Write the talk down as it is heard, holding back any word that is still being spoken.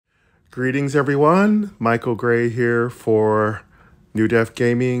Greetings everyone, Michael Gray here for Newdeath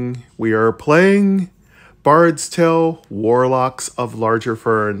Gaming. We are playing Bard's Tale, Warlocks of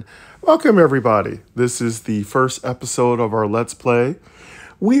Largefearn. Welcome everybody. This is the first episode of our Let's Play.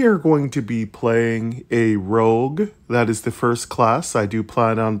 We are going to be playing a rogue. That is the first class. I do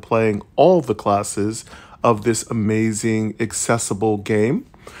plan on playing all the classes of this amazing, accessible game.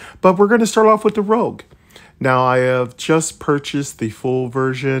 But we're going to start off with the rogue. Now, I have just purchased the full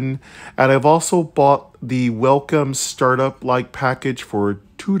version, and I've also bought the welcome startup-like package for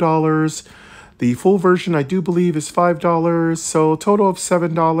 $2. The full version, I do believe, is $5, so a total of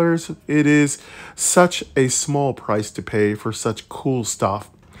 $7. It is such a small price to pay for such cool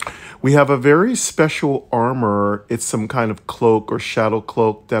stuff. We have a very special armor. It's some kind of cloak or shadow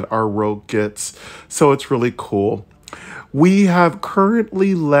cloak that our rogue gets, so it's really cool. We have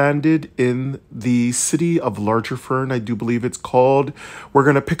currently landed in the city of Largefearn, I do believe it's called. We're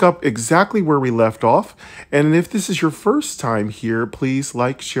going to pick up exactly where we left off. And if this is your first time here, please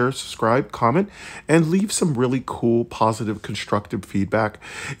like, share, subscribe, comment, and leave some really cool, positive, constructive feedback.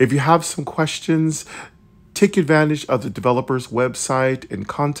 If you have some questions, take advantage of the developer's website and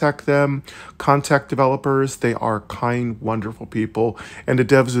contact them. Contact developers. They are kind, wonderful people. And the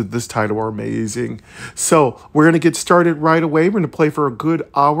devs of this title are amazing. So we're going to get started right away. We're going to play for a good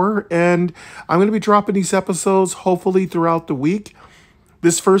hour. And I'm going to be dropping these episodes hopefully throughout the week.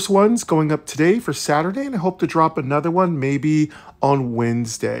 This first one's going up today for Saturday. And I hope to drop another one maybe on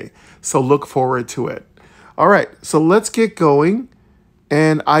Wednesday. So look forward to it. All right. So let's get going.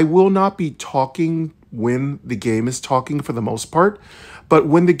 And I will not be talking when the game is talking for the most part, but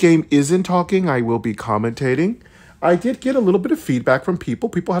when the game isn't talking, I will be commentating. I did get a little bit of feedback from people.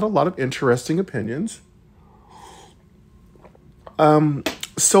 People had a lot of interesting opinions.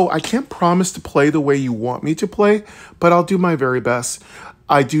 So I can't promise to play the way you want me to play, but I'll do my very best.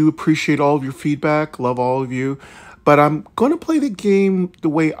 I do appreciate all of your feedback, love all of you, but I'm going to play the game the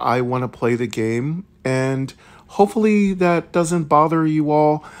way I want to play the game, and hopefully that doesn't bother you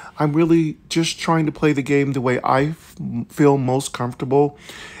all. I'm really just trying to play the game the way I feel most comfortable.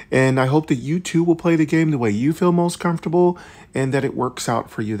 And I hope that you too will play the game the way you feel most comfortable and that it works out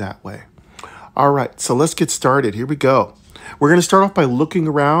for you that way. All right, so let's get started. Here we go. We're going to start off by looking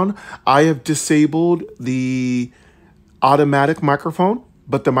around. I have disabled the automatic microphone,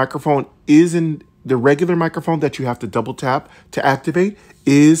 but the microphone is in the regular microphone that you have to double tap to activate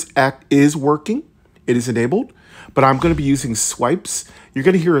is working. It is enabled. But I'm going to be using swipes. You're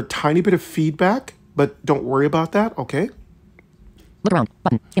going to hear a tiny bit of feedback, but don't worry about that, okay? Look around,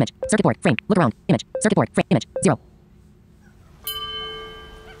 button, image, circuit board, frame, look around, image, circuit board, frame, image, 0.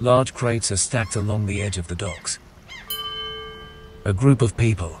 Large crates are stacked along the edge of the docks. A group of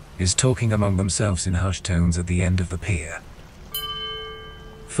people is talking among themselves in hushed tones at the end of the pier.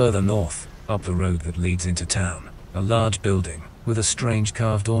 Further north, up the road that leads into town, a large building with a strange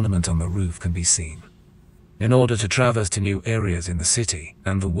carved ornament on the roof can be seen. In order to traverse to new areas in the city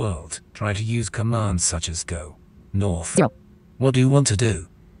and the world, try to use commands such as go, north. 0. What do you want to do?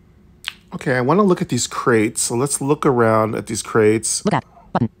 Okay, I want to look at these crates. So let's look around at these crates. Look at,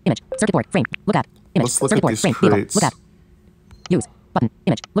 button, image, circuit board, frame, look at, image, Let's look circuit at board, these frame, vehicle, crates. look at, use, button,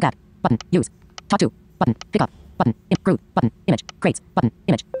 image, look at, button, use, talk to, button, pick up, button, group, button, image, crates, button,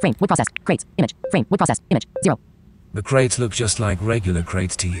 image, frame, wood process, crates, image, frame, wood process, image, 0. The crates look just like regular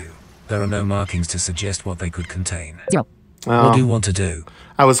crates to you. There are no markings to suggest what they could contain. 0. What do you want to do?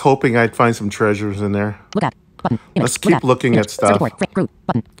 I was hoping I'd find some treasures in there. Look at, button, image, Let's keep looking image, at stuff. circuit board, frame, group,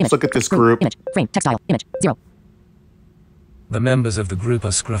 button, image, Let's look at this group. image, frame, textile, image, 0. The members of the group are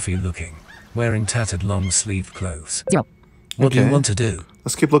scruffy looking, wearing tattered long-sleeved clothes. 0. What do Okay. you want to do?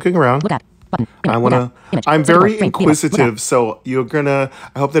 Let's keep looking around. Look at, button, image, I look want at, to, image, I'm circuit board, very frame, vehicle, look at. inquisitive, so you're gonna,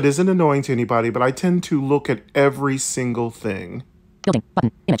 I hope that isn't annoying to anybody, but I tend to look at every single thing. Building,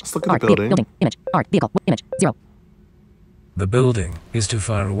 button, image, Let's look at art, the building. building, image, art, vehicle, image, 0. The building is too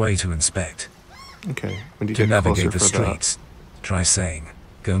far away to inspect. Okay, we need To to get closer navigate the for streets, try saying,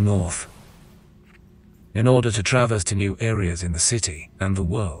 go north. In order to traverse to new areas in the city and the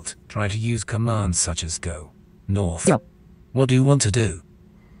world, try to use commands such as go, north. 0. What do you want to do?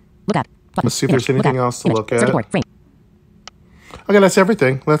 Look at, button, Let's see if image, there's anything look at, else to image, look circuit at. board, frame, Okay, that's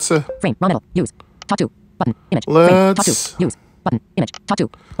everything. Let's frame, round middle, use, talk to, button, image, frame, talk Let's to, use, button, image, talk to,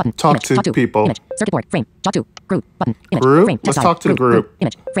 button, talk image, to talk to, people. image, circuit board, frame, talk to, group, button, image, Group? frame, Let's textile, talk to the group.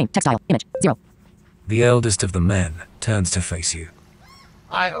 image, frame, textile, image, 0. The eldest of the men turns to face you.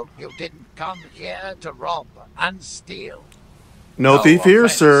 I hope you didn't come here to rob and steal. No thief here,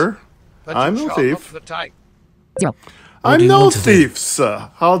 offense, sir. but I'm you no sure look thief. the type. 0. What do I'm you no want to do? thief, sir.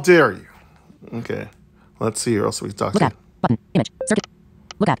 How dare you? Okay, let's see who else we can talk Look to. at, button, image, circuit,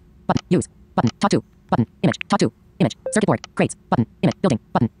 look at, button, use, button, talk to, button, image, talk to, image, circuit board, crates, button, image, building,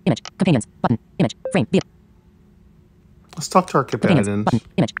 button, image, companions, button, image, frame, vehicle. Let's talk to our companions. Button,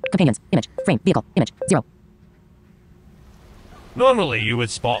 image, companions, image, frame, vehicle, image, 0. Normally you would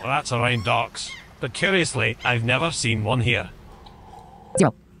spot rats around docks, but curiously, I've never seen one here.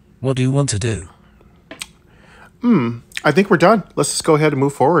 0. What do you want to do? I think we're done. Let's just go ahead and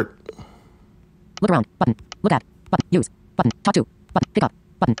move forward. Look around, button, look at, button, use, button, talk to, button, pick up,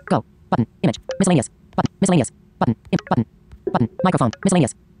 button, go, button, image, miscellaneous, button, button, microphone,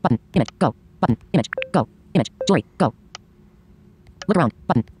 miscellaneous, button, image, go, button, image, go, image, jewelry, go. Look around,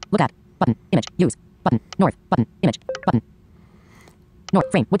 button, look at, button, image, use, button, north, button, image, button. North,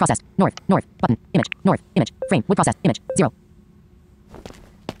 frame, wood processed, north, button, image, frame, wood processed, image, 0.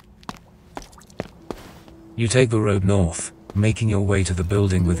 You take the road north, making your way to the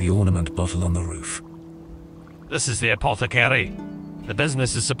building with the ornament bottle on the roof. This is the apothecary. The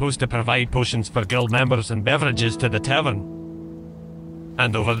business is supposed to provide potions for guild members and beverages to the tavern.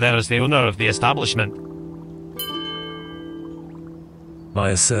 And over there is the owner of the establishment.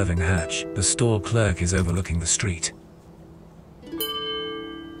 By a serving hatch, the store clerk is overlooking the street.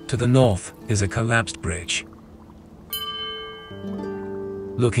 To the north is a collapsed bridge.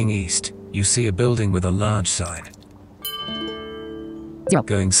 Looking east, you see a building with a large sign. 0.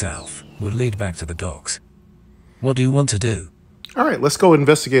 Going south would lead back to the docks. What do you want to do? All right, let's go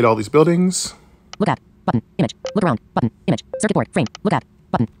investigate all these buildings. Look at, button, image, look around, button, image, circuit board, frame, look at,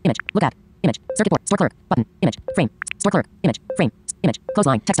 button, image, look at, image, circuit board, store clerk, button, image, frame, store clerk, image, frame, image,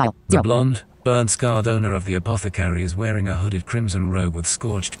 clothesline, textile, 0. The blonde, burn-scarred owner of the apothecary is wearing a hooded crimson robe with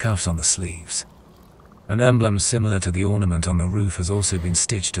scorched cuffs on the sleeves. An emblem similar to the ornament on the roof has also been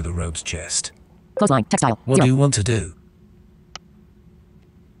stitched to the robe's chest. Clothesline, textile, What 0. do you want to do?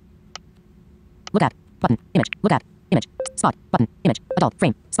 Look at, button, image, look at, image, spot, button, image, adult,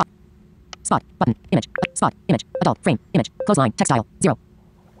 frame, spot, button, image, spot, image, adult, frame, image, clothesline, textile, 0.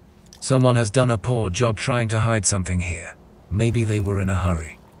 Someone has done a poor job trying to hide something here. Maybe they were in a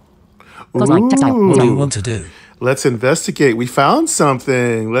hurry. Clothesline, textile, What do 0. you want to do? Let's investigate. We found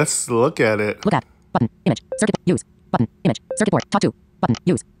something. Let's look at it. Look at, button, image, circuit, use, button, image, circuit board, talk to, button,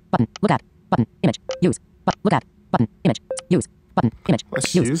 use, button, look at, button, image, use, look at, button, image, use, button, image,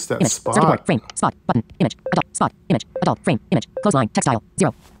 Let's use, use that image, spot. circuit board, frame, spot, button, image, adult, spot, image, adult, frame, image, clothesline, textile,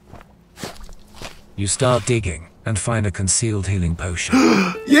 0. You start digging and find a concealed healing potion.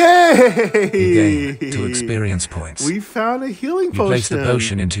 Yay! You gain 2 experience points. We found a healing You potion. place the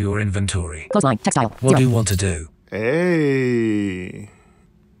potion into your inventory. Clothesline, textile, What 0. do you want to do? Hey.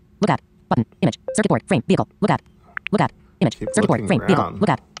 Look at, button, image, circuit board, frame, vehicle, look at, image, Keep circuit board, looking frame, vehicle, around. look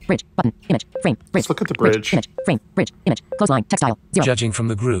at, bridge, button, image, frame, bridge. Let's look at the bridge. Image, frame, bridge, image, clothesline, textile, 0. Judging from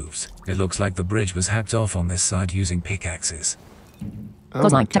the grooves, it looks like the bridge was hacked off on this side using pickaxes. Oh my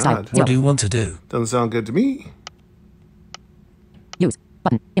Clothesline, textile, God. 0. What do you want to do? Doesn't sound good to me. Use,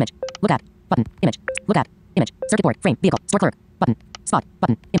 button, image, look at, button, image, look at, image, circuit board, frame, vehicle, store clerk, button, spot,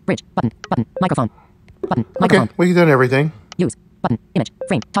 button, bridge, button, microphone, Okay, microphone, we've done everything. use, button, image,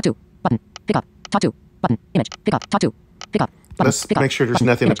 frame, talk to, button, pick up, talk to, button, image, pick up, talk to, pick up, button, Let's pick up, make sure there's button,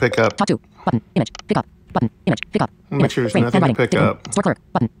 nothing to image, pick up. Talk to, button, image, pick up, button, image, pick up, Make image, sure there's frame, nothing to handwriting, pick hidden, up. store clerk,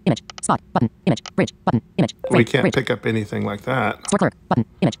 button, image, spot, button, image, bridge, button, image, frame, We can't bridge, pick up anything like that. store clerk, button,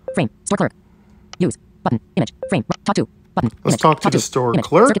 image, frame, store clerk, use, button, image, frame, talk to, button, Let's image, talk to the to, store image,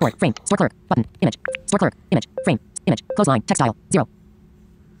 clerk. circuit board, frame, store clerk, button, image, store clerk, image, frame, image, clothesline, textile, 0.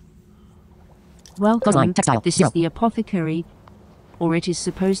 Welcome. Clothesline, textile, This 0. is the apothecary, or it is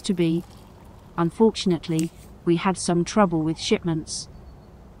supposed to be. Unfortunately, we had some trouble with shipments.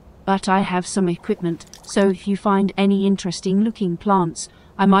 But I have some equipment, so if you find any interesting looking plants,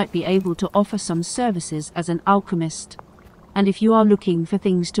 I might be able to offer some services as an alchemist. And if you are looking for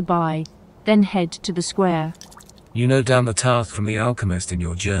things to buy, then head to the square. You note down the task from the alchemist in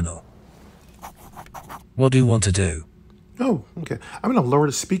your journal. What do you want to do? Oh, okay. I'm going to lower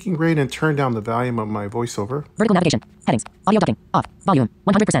the speaking rate and turn down the volume of my voiceover. Vertical navigation, headings, audio ducking, off, volume,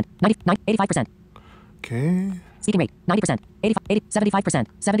 100%, 99, 85%, Okay. speaking rate, 90%, 85, 80, 75%,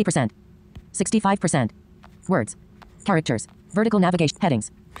 70%, 65%, words, characters, vertical navigation,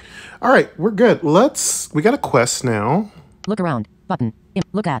 headings, All right, we're good. We got a quest now. look around, button,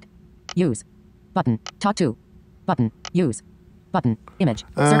 look at, use, button, talk to, button, use, button, image,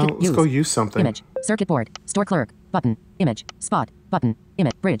 circuit, Let's go use something. image, circuit board, store clerk, button, image, spot, button,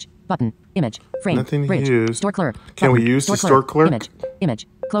 image, bridge, button, image, frame, Nothing bridge, used. store clerk. Can we button, use the store clerk? Image,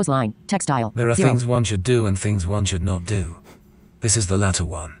 clothesline, textile. There are 0. things one should do and things one should not do. This is the latter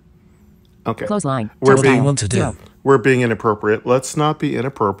one. Okay. Clothesline, We're What do you being- want to do? 0. We're being inappropriate. Let's not be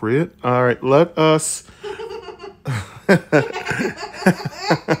inappropriate. All right, let us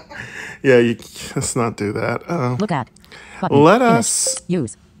Yeah, let's not do that. Look at. Button. Let Image. us.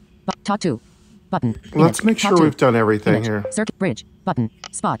 Use. Talk to. Button. Let's Image. make Talk sure to. we've done everything Image. here. Circuit bridge. Button.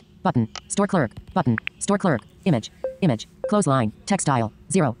 Spot. Button. Store clerk. Button. Store clerk. Image. Image. Clothesline. Textile.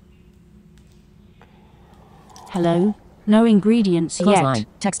 0. Hello? No ingredients Clothesline.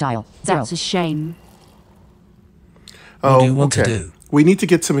 yet. Textile. 0. That's a shame. Oh, do you want to okay. do? We need to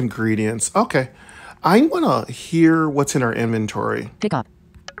get some ingredients. Okay. I want to hear what's in our inventory. Pick up.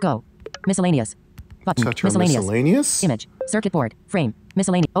 Go. Miscellaneous. Button. Such our Miscellaneous. miscellaneous. Image. Circuit board. Frame.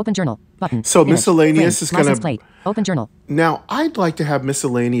 Miscellaneous. Open journal. Button. So Image. miscellaneous Frame. is gonna- License plate. Open journal. Now, I'd like to have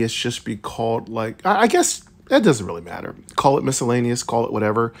miscellaneous just be called like, I guess that doesn't really matter. Call it miscellaneous, call it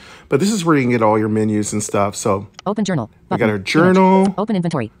whatever. But this is where you can get all your menus and stuff. So Open journal. we Button. got our journal. Image. Open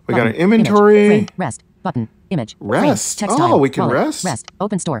inventory. We got Button. our inventory. Image. Frame. Rest. Button. Image. Rest. Frame. Textile. Oh, we can Wallet. rest? Rest.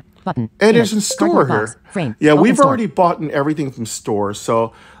 Open store. Button. It Image. is in store Cardboard here. box. Frame. Yeah, Open we've store. already bought everything from stores.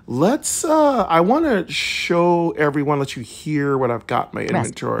 So let's, I want to show everyone, let you hear what I've got in my Rest.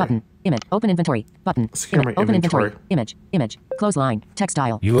 inventory. Button. Image. Open inventory. Button. Let's hear Image. my Open inventory. inventory. Image. Image. Clothesline.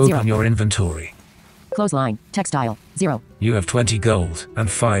 Textile. You open 0. your inventory. Clothesline. Textile. 0. You have 20 gold and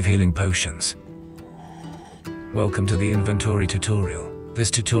 5 healing potions. Welcome to the inventory tutorial. This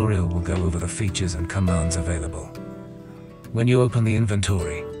tutorial will go over the features and commands available. When you open the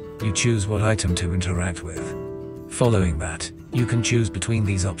inventory, you choose what item to interact with. Following that, you can choose between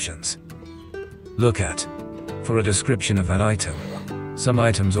these options. Look at. For a description of that item. Some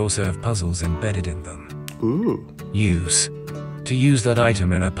items also have puzzles embedded in them. Ooh. Use. To use that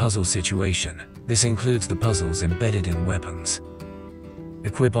item in a puzzle situation, this includes the puzzles embedded in weapons.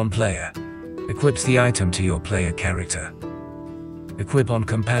 Equip on player. Equips the item to your player character. Equip on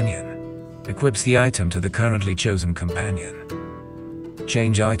companion. Equips the item to the currently chosen companion.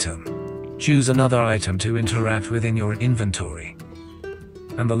 Change item. Choose another item to interact with in your inventory.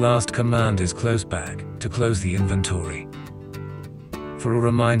 And the last command is close bag, to close the inventory. For a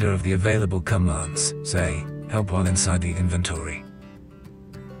reminder of the available commands, say, help while inside the inventory.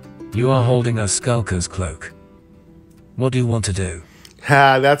 You are holding a Skulker's Cloak. What do you want to do?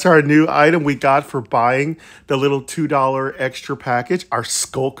 Ha, that's our new item we got for buying the little $2 extra package, our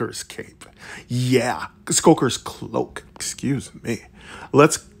Skulker's Cape. Yeah, Skulker's Cloak, excuse me.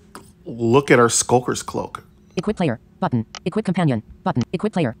 Let's look at our Skulker's Cloak. Equip player. Button. Equip companion. Button.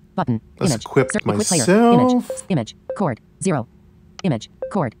 Equip player. Button. Let's Image. equip Equip player. myself. Image. Image. Cord. 0. Image.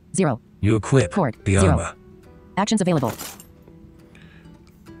 Cord. 0. You equip Cord. the 0. armor. Actions available.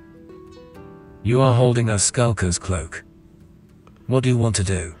 You are holding a Skulker's Cloak. What do you want to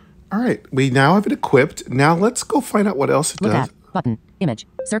do? All right, we now have it equipped. Now let's go find out what else it Look does. at. Button. Image.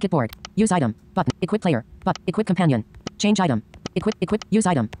 Circuit board. Use item. Button. Equip player. Equip companion. Change item. Equip. Use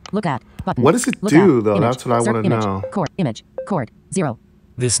item. Look at. Button. What does it Look do, at. though? Image. That's what I want to Image. know. Cord. Image. Cord. 0.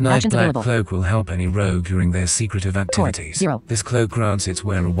 This night Actions black available. cloak will help any rogue during their secretive activities. 0. This cloak grants its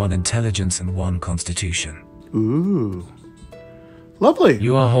wearer 1 intelligence and 1 constitution. Ooh. Lovely.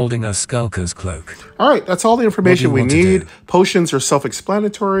 You are holding a Skulker's Cloak. All right, that's all the information we want to need. do? Potions are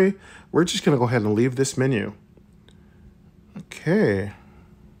self-explanatory. We're just going to go ahead and leave this menu. Okay.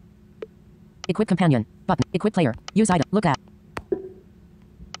 Equip companion. Button. Equip player. Use item. Look at.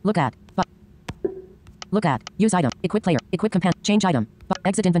 Look at. Look at. Use item. Equip player. Equip companion. Change item.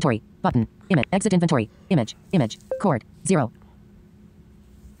 Exit inventory. Button. Image. Exit inventory. Image. Cord. 0.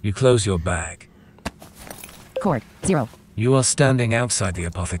 You close your bag. Cord. 0. You are standing outside the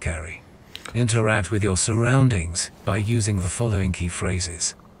apothecary. Interact with your surroundings by using the following key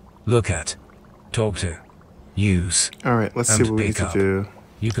phrases. Look at. Talk to. Use. All right, let's see And what we need pick to up. do.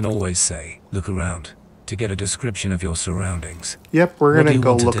 You can always say, look around, to get a description of your surroundings. Yep, we're What going do you to go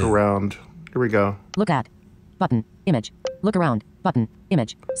want to look do? around. Here we go. Look at. Button. Image. Look around. Button.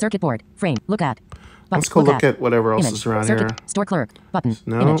 Image. Circuit board. Frame. Look at. Let's go look at whatever else Image. is around Circuit. here. Store clerk. Button.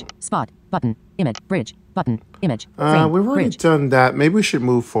 No. Image. Spot. Button. Image. Bridge. Button. Image. Frame. We've already Bridge. done that. Maybe we should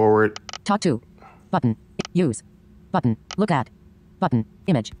move forward. Talk to. Button. Use. Button. Look at. Button.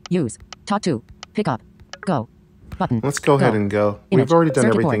 Image. Use. Talk to. Pick up. Go. Button. Let's go ahead and go. Image. We've already done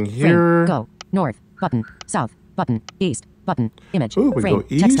Circuit everything board. here. Frame. Go. North. Button. South. Button. East. Button. Image. Ooh, we Frame. go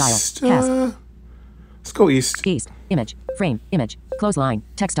east. Textile. Cast. Let's go east. East. Image. Frame. Image. Clothesline.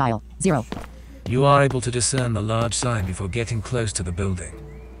 Textile. 0. You are able to discern the large sign before getting close to the building.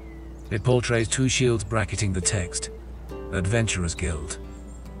 It portrays 2 shields bracketing the text. Adventurers Guild.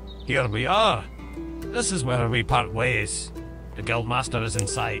 Here we are. This is where we part ways. The guildmaster is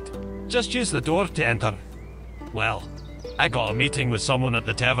inside. Just use the door to enter. Well, I got a meeting with someone at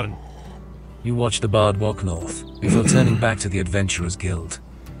the tavern. You watch the bard walk north, before turning back to the Adventurers Guild.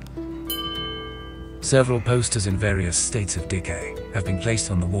 Several posters in various states of decay have been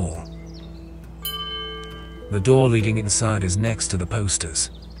placed on the wall. The door leading inside is next to the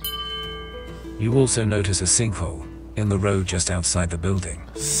posters. You also notice a sinkhole in the road just outside the building.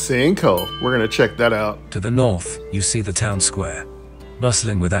 Sinkhole. We're gonna check that out. To the north, you see the town square,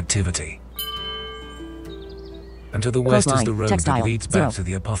 bustling with activity. And to the west is Coastline, the road textile, that leads 0. back to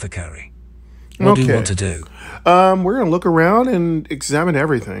the apothecary. What do you want to do? We're gonna look around and examine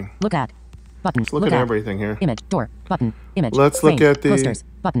everything. Look at. Button. Let's look at everything here. Image. Door. Button. Image. Let's frame, look at the posters.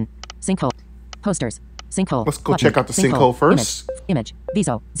 Button. Sinkhole. Posters. Sinkhole. Let's go button, check out the sinkhole first. Image.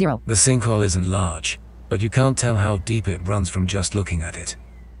 Viso. 0. The sinkhole isn't large, but you can't tell how deep it runs from just looking at it.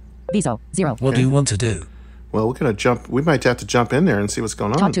 Viso. 0. What do you want to do? Well, we're gonna jump. We might have to jump in there and see what's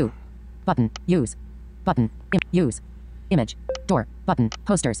going on. Top 2. Button. Use. Button. Use. Image. Door. Button.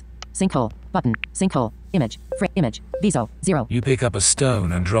 Posters. Sinkhole. Button. Sinkhole. Image. Image. Viso. 0. You pick up a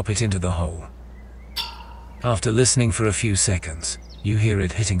stone and drop it into the hole. After listening for a few seconds, you hear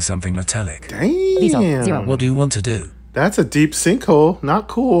it hitting something metallic. Damn. What do you want to do? That's a deep sinkhole. Not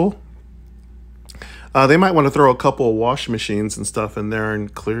cool. They might want to throw a couple of wash machines and stuff in there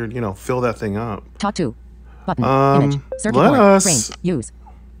and clear, fill that thing up. Top 2. Button. Image. Circuit let board. us- Frame. Use.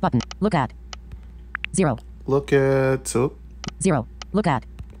 Button. Look at. 0. Look at. 0. Look at.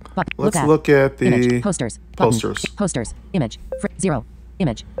 Button. Let's look at the image. Posters. Button. posters. Posters. Image. 0.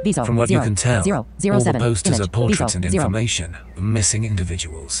 Image. Viso. From what 0. you can tell, 0. 0. all the 7. posters image. are portraits Viso. and 0. information of missing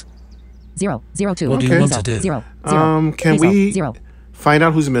individuals. 0. 0. 2. What do you want to do? 0. Can Viso. we 0. find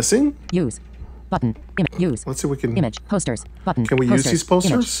out who's missing? Use. Button. Use. Let's see if we can. Image. Posters. Button. Can we use these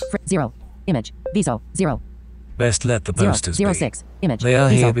posters? Image. 0. Image. Viso. 0. Best let the 0. posters 0. be. 6. Image. They are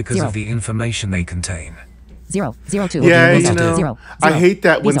Viso. here because 0. of the information they contain. 0. 0. 2. Yeah, you know, 0. I hate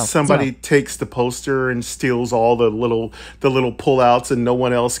that when Viso. somebody 0. takes the poster and steals all the little pullouts and no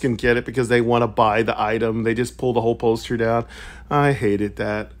one else can get it because they want to buy the item. They just pull the whole poster down. I hated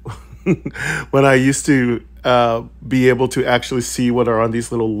that. When I used to be able to actually see what are on these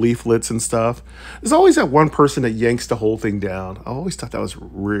little leaflets and stuff. There's always that one person that yanks the whole thing down. I always thought that was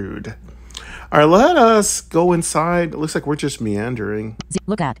rude. All right, let us go inside. It looks like we're just meandering.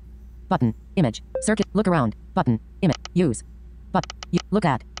 Look at. Button. Image. Circuit. Look around. Button. Image. Use. But. Look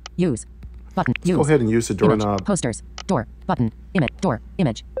at. Use. Button. Use. Go ahead and use the Image. doorknob. Posters. Door. Button. Image. Door.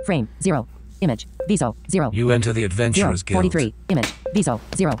 Image. Frame. 0. Image. Viso. 0. You enter the 0. Adventurers Guild. 43. Image. Viso.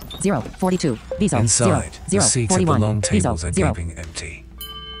 0. 0. 42. Viso. Inside, 0. the seats at the 41. long Viso. tables are 0. gaping empty.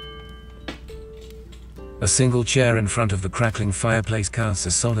 A single chair in front of the crackling fireplace casts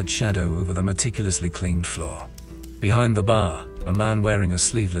a solid shadow over the meticulously cleaned floor. Behind the bar, a man wearing a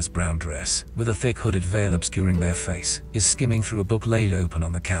sleeveless brown dress, with a thick hooded veil obscuring their face, is skimming through a book laid open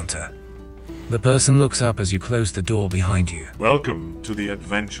on the counter. The person looks up as you close the door behind you. Welcome to the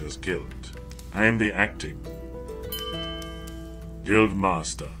Adventurers Guild. I am the acting Guild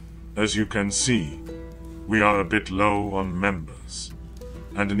Master. As you can see, we are a bit low on members,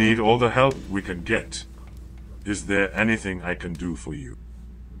 and need all the help we can get. Is there anything I can do for you?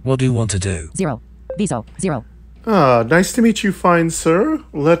 What do you want to do? 0. Viso. 0. Nice to meet you, fine sir.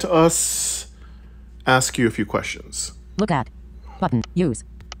 Let us ask you a few questions. Look at. Button. Use.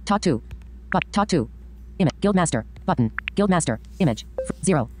 Talk to. But. Talk to. Image. Guildmaster. Button. Guildmaster. Image.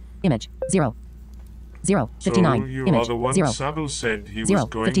 0. Image. 0. 0. 59. So you Image. are the one 0. Sabu said he 0. was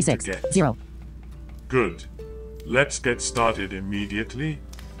going 56. to get. 0. Good. Let's get started immediately.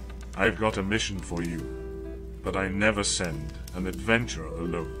 I've got a mission for you, but I never send an adventurer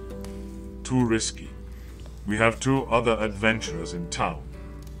alone. Too risky. We have 2 other adventurers in town,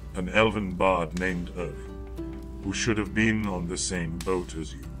 an elven bard named Irving, who should have been on the same boat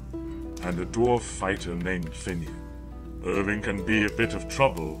as you, and a dwarf fighter named Finnear. Irving can be a bit of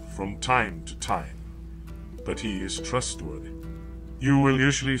trouble from time to time, but he is trustworthy. You will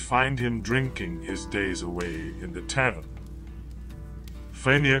usually find him drinking his days away in the tavern.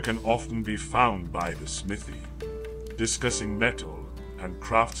 Finnear can often be found by the smithy, discussing metal and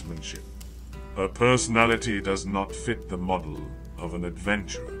craftsmanship. Her personality does not fit the model of an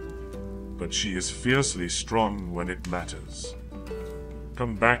adventurer, but she is fiercely strong when it matters.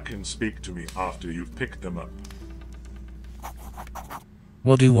 Come back and speak to me after you've picked them up.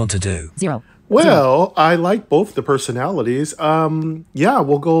 What do you want to do? 0. Well, I like both the personalities. Yeah,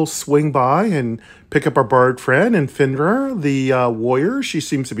 we'll go swing by and pick up our bard friend and Finra, the warrior. She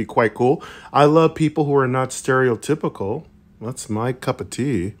seems to be quite cool. I love people who are not stereotypical. That's my cup of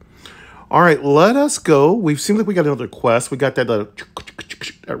tea. All right, let us go. We've seemed like we got another quest. We got that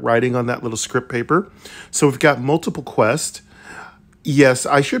writing on that little script paper. So we've got multiple quests. Yes,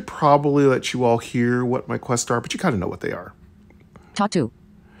 I should probably let you all hear what my quests are, but you kind of know what they are. Talk to.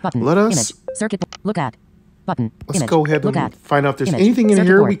 Button. Let us- Image. Circuit. Look at. Button. Let's Image. go ahead Look and at. find out if there's Image. anything in Circuit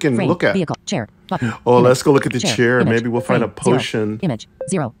here board. we can Frame. look at. Vehicle. Chair. button. Oh, image, let's go look at the chair. image, Maybe we'll find a frame, 0, potion. image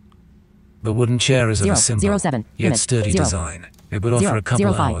 0. The wooden chair is of 0, a simple, 0, 7, yet image, sturdy 0. design. It would offer 0, a couple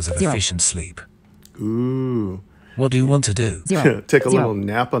 0, 5, hours of 0. efficient sleep. Ooh. What do you want to do? 0. Take a 0. little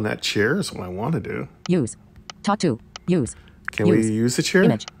nap on that chair is what I want to do. Use. Talk to. Use. Can use. we use the chair?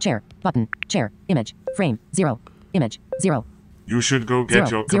 Image. Chair. Button. Chair. Image. Frame. 0. Image. 0. You should go get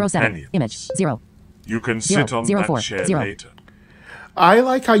 0. your 0, 7. companions. Image. 0. You can 0, sit on 0, that 4, chair 0. later. I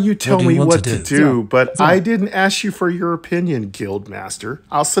like how you tell do you me want what to to do? do, 0, but 0. I didn't ask you for your opinion, Guildmaster.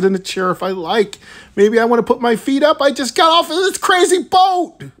 I'll sit in the chair if I like. Maybe I want to put my feet up. I just got off of this crazy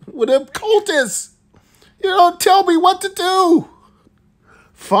boat with a cultist. You don't tell me what to do.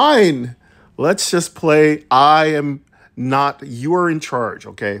 Fine. Let's just play. I am not. You are in charge.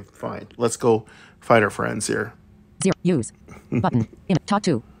 Okay, fine. Let's go find our friends here. 0. Use. Button. Talk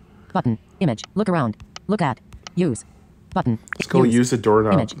to. Button. Image. Look around. Look at. Use. Button. Let's go use the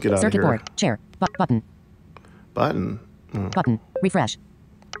doorknob. Image. Get out of Circuit here. board. Chair. Button. Button. Button. Refresh.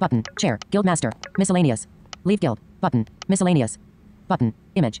 Button. Chair. Guildmaster. Miscellaneous. Leave guild. Button. Miscellaneous. Button.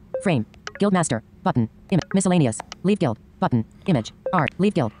 Image. Frame. Guildmaster. Button. Image. Miscellaneous. Leave guild. Button. Image. R.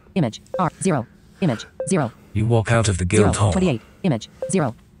 Leave guild. Image. R. 0. Image. 0. You walk out of the 0. guild hall. 28. Image.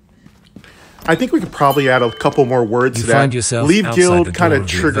 0. I think we could probably add a couple more words You to that. find yourself Leave outside guild the kind door of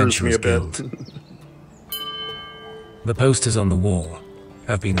of the triggers me a Adventurers bit. Guild. The posters on the wall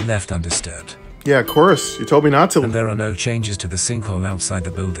have been left undisturbed, Yeah, of course. You told me not and to. there are no changes to the sinkhole outside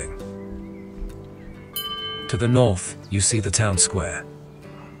the building. To the north, you see the town square.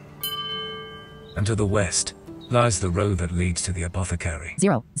 And to the west lies the road that leads to the apothecary.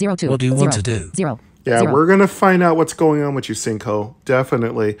 0. 0. 2. What do you 0. want to do? 0. Yeah, 0. we're going to find out what's going on with you, Cinco.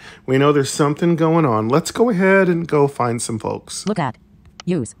 Definitely. We know there's something going on. Let's go ahead and go find some folks. Look at.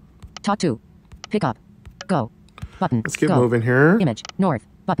 Use. Talk to. Pick up. Go. Button. Let's get go. moving here. Image. North.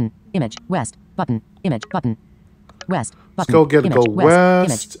 Button. Image. West. Button. Image. Button. West. Button. Let's go get image. go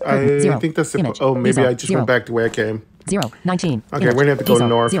west. Image. Curtain. I 0. think that's the... Image. Oh, maybe Diesel. I just 0. went back the way I came. 0. 19. Okay, Image. we're going to have to go Diesel.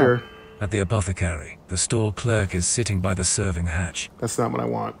 north 0. here. At the apothecary, the store clerk is sitting by the serving hatch. That's not what I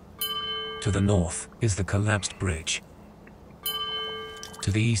want. To the north is the collapsed bridge.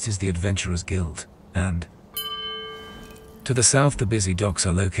 To the east is the Adventurers Guild, and to the south the busy docks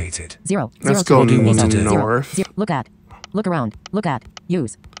are located. 0. Let's 0. go 2. north. Diesel. 0. north. 0. Look at. Look around. Look at.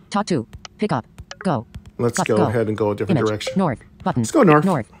 Use. Talk to. Pick up. Go. Let's But go ahead and go a different Image. direction. North. Button. Let's go north.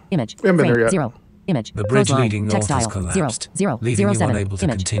 North. Image. We haven't been Frame. there yet. 0. Image. The bridge Clothesline. leading north has Textile. collapsed, 0. 0. leaving 0. you 7. unable to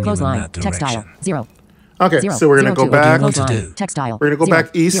Image. continue in Clothesline. that direction. Textile. 0. Okay, 0. so we're going to 0. go 2. back. What to Clothesline. do? Textile. We're gonna go 0.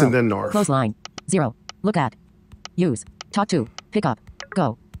 back east 0. and then north. Clothesline. 0. Look at. Use. Talk to. Pick up.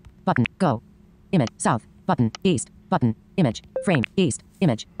 Go. Button. Go. Image. South. Button. East. Button. Image. Frame. East.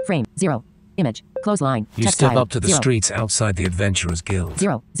 Image. Frame. 0. Image. Clothesline. You Textile. step up to the 0. streets outside the Adventurers Guild.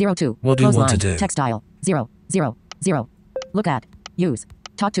 0. 0. 2. What do you want to Clothesline. do? Textile. 0. 0. 0. Look at. Use.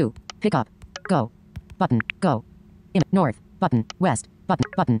 Talk to. Pick up. Go. Button. Go. North. Button. West. Button.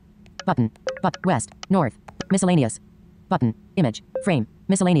 Button. Button. West. North. Miscellaneous. Button. Image. Frame.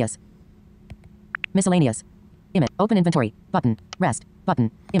 Miscellaneous. Miscellaneous. Image. Open inventory. Button. Rest.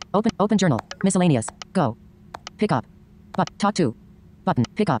 Button. Open journal. Miscellaneous. Go. Pick up. Talk to. Button.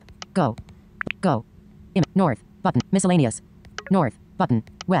 Pick up. Go. Go. North. Button. Miscellaneous. North. Button.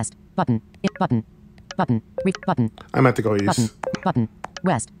 West. Button. Button. Button. Button. I'm at to go east. Button. Button.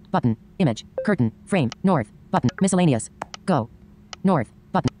 West. Button. Image. Curtain. Frame. North. Button. Miscellaneous. Go. North.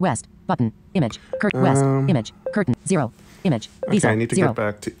 Button. West. Button. Image. West. Image. Curtain. 0. Image. Okay, Diesel. I need to 0. get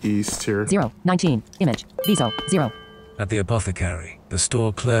back to east here. 0. 19. Image. Diesel. 0. At the apothecary, the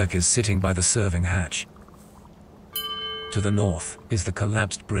store clerk is sitting by the serving hatch. To the north is the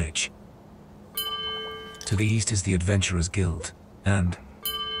collapsed bridge. To the east is the Adventurers Guild, and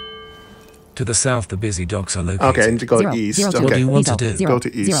to the south the busy docks are located. Okay, I need to go 0. east. 0. 2. Okay. What do you want to Diesel. do? 0. Go to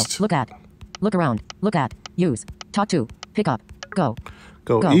 0. east. Look at. Look around. Look at. Use. Talk to. Pick up. Go.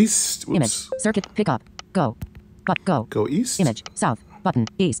 Go east. Oops. Image. Circuit. Pick up. Go. Go. Go east. Image. South. Button.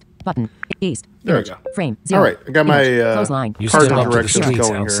 East. Button. East. There we Image. go. Frame. 0. All right, I got my Image. Clothesline. You cardinal step up to the directions streets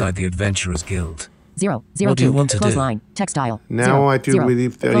going outside here. the Adventurers Guild. 0. 0. What do you 2. want to do? Clothesline. Textile. Now 0. I do 0.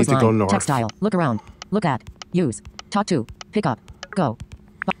 believe that I need to go Clothesline. north. Textile. Look around. Look at. Use. Talk to. Pick up. Go.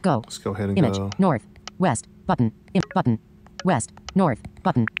 Go. Let's go ahead and Image. go. North. West. Button. Button. West. North.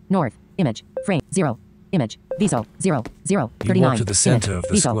 Button. North. Image. Frame. 0. Image. Diesel. 0. 0. You 39. walk to the center Image. of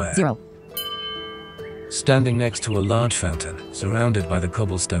the Diesel. square. 0. Standing next to a large fountain, surrounded by the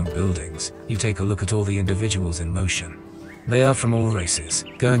cobblestone buildings, you take a look at all the individuals in motion. They are from all races,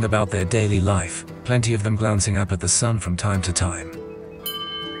 going about their daily life, plenty of them glancing up at the sun from time to time.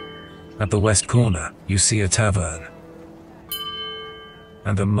 At the west corner, you see a tavern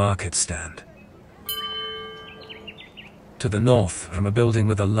and a market stand. To the north, from a building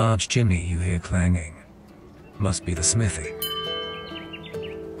with a large chimney, you hear clanging. Must be the smithy.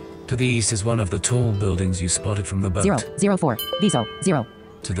 To the east is one of the tall buildings you spotted from the boat. 004 Viso 0.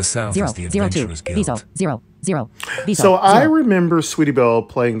 To the south 0 is the 02 Adventurers Guild. Viso 0 0 Viso. So I 0. remember Sweetie Belle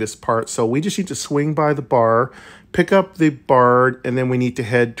playing this part. So we just need to swing by the bar, pick up the bard, and then we need to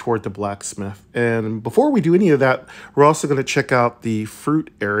head toward the blacksmith. And before we do any of that, we're also going to check out the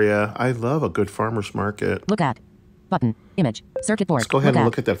fruit area. I love a good farmer's market. Look at. Button. Image. Circuit board. Let's go ahead and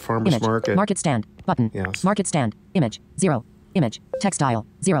look at that farmer's image. market. Market stand. Button. Yes. Market stand. Image. 0. Image. Textile.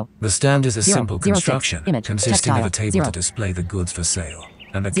 0. The stand is a 0, simple 06, construction image, consisting of a textile, table 0. to display the goods for sale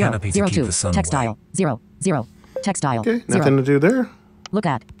and a 0 canopy to keep 02 the sun textile. away. 0 0 textile. Okay, 0. nothing to do there. Look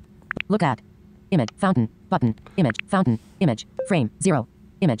at. Look at. Image. Fountain. Button. Image. Fountain. Image. Frame. 0.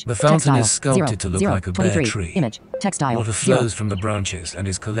 Image. The fountain textile, is sculpted 0, to look 0, like a 23, bare tree. Image. Textile. Water 0. flows from the branches and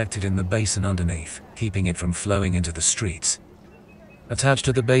is collected in the basin underneath, keeping it from flowing into the streets. Attached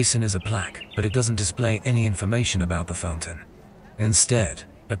to the basin is a plaque, but it doesn't display any information about the fountain. Instead,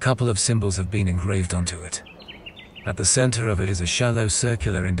 a couple of symbols have been engraved onto it. At the center of it is a shallow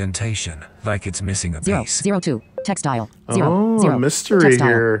circular indentation, like it's missing a 0 piece. 02 textile. 0 Oh, 0 a mystery textile,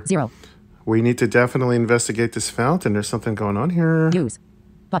 here. 0. We need to definitely investigate this fountain. There's something going on here. Use.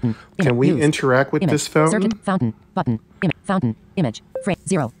 Button. Can we use. interact with Image. this fountain? Circuit. Fountain. Button. Fountain. Image. Frame.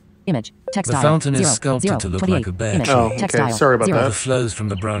 0. Image. Textile. The fountain is 0, sculpted 0, to look 28, like a bare image. tree. Oh, okay. Textile. Sorry about 0. that. Water flows from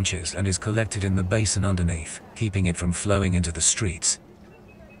the branches and is collected in the basin underneath, keeping it from flowing into the streets.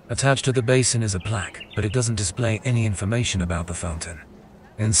 Attached to the basin is a plaque, but it doesn't display any information about the fountain.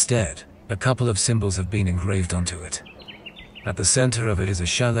 Instead, a couple of symbols have been engraved onto it. At the center of it is a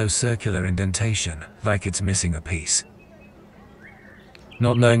shallow circular indentation, like it's missing a piece.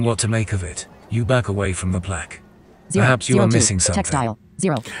 Not knowing what to make of it, you back away from the plaque. 0, Perhaps you 0, are 2, missing something. Textile.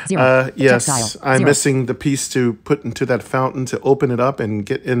 0 0 Yes, textile, I'm 0. missing the piece to put into that fountain to open it up and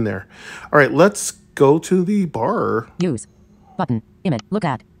get in there. All right, let's go to the bar. Use. Button. Image. Look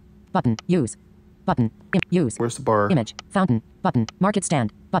at. Button. Use. Button. Use. Where's the bar? Image. Fountain. Button. Market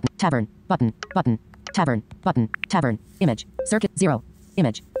stand. Button. Tavern. Button. Button. Tavern. Button. Tavern. Image. Circuit. 0.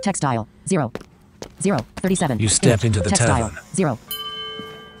 Image. Textile. 0 0 37. You step into the textile. tavern. 0.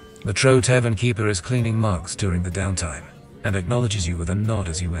 The Tro Tavern Keeper is cleaning mugs during the downtime, and acknowledges you with a nod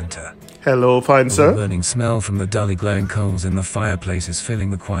as you enter. Hello, fine The sir. burning smell from the dully glowing coals in the fireplace is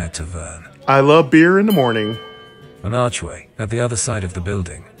filling the quiet tavern. I love beer in the morning. An archway, at the other side of the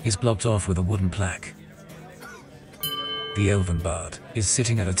building, is blocked off with a wooden plaque. The Elven Bard is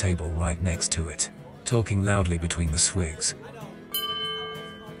sitting at a table right next to it, talking loudly between the swigs.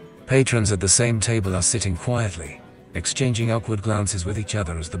 Patrons at the same table are sitting quietly, exchanging awkward glances with each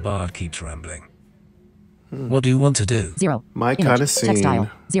other as the Bard keeps rambling. What do you want to do? 0. My Image. kinda scene. Textile.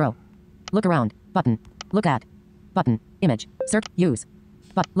 0. Look around. Button. Look at. Button. Image. Use.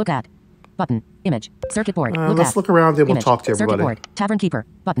 But look at. Button. Image. Circuit board. Let's at. look around and we'll Image. talk to Circuit everybody. board. Tavern keeper.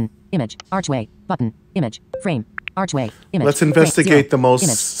 Button. Image. Archway. Button. Image. Frame. Archway. Image. Let's Frame. investigate 0. the most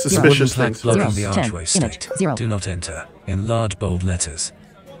Image. The suspicious wooden plaque things. blocking 0. the 10. archway Image. state, 0. "Do not enter," in large bold letters.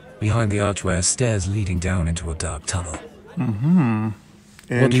 Behind the archway are stairs leading down into a dark tunnel.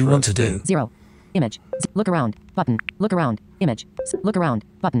 What do you want to do? 0. Image. Look around. Button. Look around. Image. Look around.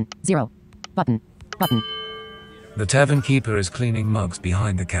 Button. 0. Button. Button. The tavern keeper is cleaning mugs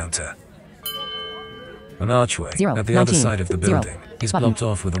behind the counter. An archway 0. at the other 19. side of the 0. building is Button. blocked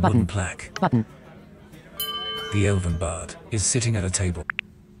off with a Button. wooden plaque. Button. The Elven Bard is sitting at a table.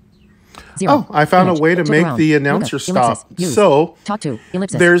 0. Oh, I found Image. a way to Look make around. the Look announcer at. stop. Ellipsis. Use. So Talk to.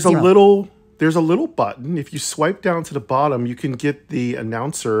 Ellipsis. there's a 0. little button. If you swipe down to the bottom, you can get the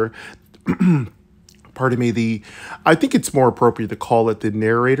announcer. Pardon me. I think it's more appropriate to call it the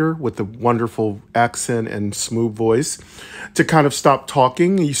narrator with the wonderful accent and smooth voice to kind of stop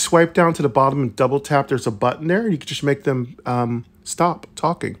talking. You swipe down to the bottom and double tap. There's a button there. You can just make them stop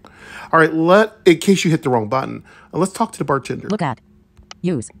talking. All right. In case you hit the wrong button, let's talk to the bartender. Look at.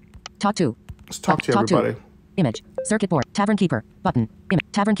 Use. Talk to. Let's talk to everybody. Image. Circuit board. Tavern keeper. Button.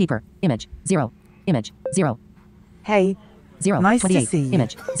 Tavern keeper. Image. 0. Image. 0. Hey, 0. nice 28. to see you.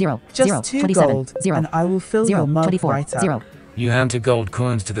 Image. 0. Just 0. 2 27. gold, 0. and I will fill 0. your mug 24. right up. 0. You hand 2 gold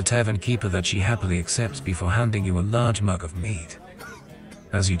coins to the tavern keeper that she happily accepts before handing you a large mug of mead.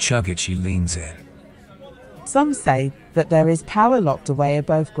 As you chug it, she leans in. Some say that there is power locked away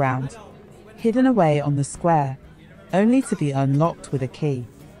above ground, hidden away on the square, only to be unlocked with a key.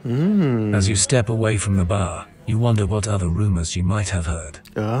 As you step away from the bar, you wonder what other rumors you might have heard.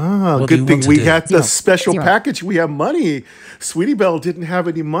 What do you Good thing want to we do? got the 0. special 0. package. We have money. Sweetie Belle didn't have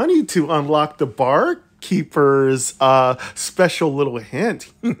any money to unlock the barkeeper's special little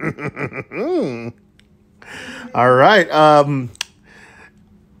hint. All right.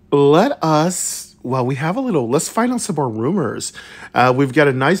 Let us. Well, we have a little. Let's find out some more rumors. We've got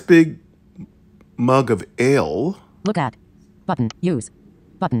a nice big mug of ale. Look at. Button. Use.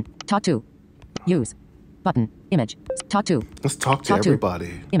 Button. Talk to. Use. Button. Image. Talk to. Let's talk to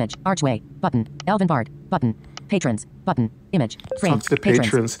everybody. Image. Archway. Button. Elven Bard. Button. Patrons. Button. Image. Frame. Talk to the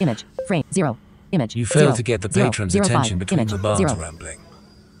patrons. Image. Frame. 0. Image. You fail 0. to get the 0. patrons' 0. attention 5. between Image. the bards 0. rambling.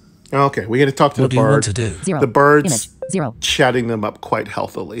 Okay, we got to talk to What the do you want bard. to do? 0. The bird's Image. 0. chatting them up quite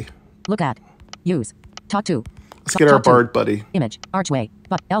healthily. Look at. Use. Talk to. Let's get our bard buddy. Image. Archway.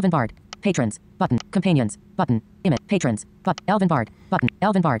 Elven Bard. Patrons. Button. Companions. Button. Image. Patrons. Elven Bard. Button.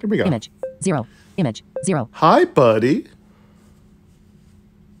 Elven Bard. Here we go. Image. 0. Image. 0. Hi, buddy.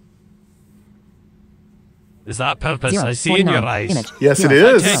 Is that purpose 0. I see in your 49. eyes? Image. Yes, 0.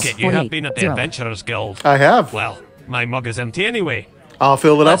 it is. I take it you have 48. been at the 0. Adventurers Guild. I have. Well, my mug is empty anyway. I'll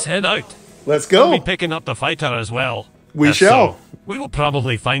fill it Let's up. head out. Let's We'll be go. picking up the fighter as well. We If shall. so, we will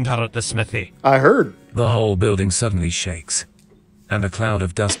probably find her at the smithy. I heard. The whole building suddenly shakes, and a cloud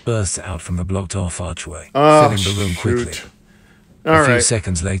of dust bursts out from the blocked-off archway, Oh, filling the room quickly. shoot. A All few right.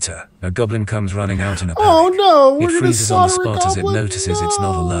 seconds later, a goblin comes running out in a panic. Oh no, we're It gonna freezes on the slaughter a spot as it goblin. notices it's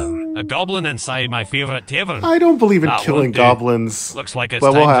not alone. A goblin inside my favourite tavern. I don't believe in That killing won't do. goblins. Looks like it's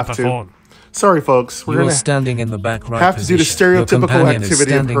but we'll time have to perform. Sorry, folks. We're You're gonna standing in the back right have to do position. the Your stereotypical companion is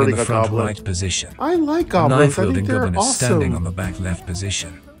activity of standing in hurting the a front goblin. right position. I like A goblins. I knife-wielding think they're goblin is standing on awesome. the back left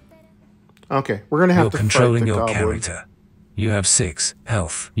position. Okay, we're gonna have You're to controlling fight the your goblin. character. You have 6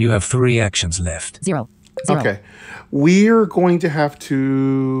 health. You have 3 actions left. 0. 0. Okay, we're going to have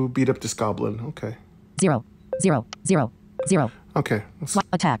to beat up this goblin. Okay. 0. 0. 0. 0. Okay. Let's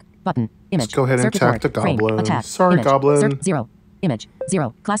Attack. Button. Image. go ahead and Circuit attack board. the Frame. goblin. Attack. Sorry, Image. goblin. 0. Image.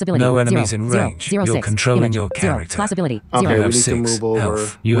 0. Class ability. No enemies 0. in 0. range. 0. You're 6. controlling Image. your 0. character. Class ability. Okay, You 0. we have need to 6 move over.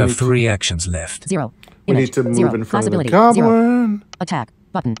 health. You We have need to- 3 actions left. 0. We Image. need to move 0. in Class front of the ability. 0. goblin. Attack.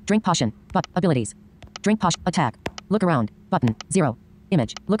 Button. Drink potion. Abilities. Drink potion. Attack. Look around. Button. 0.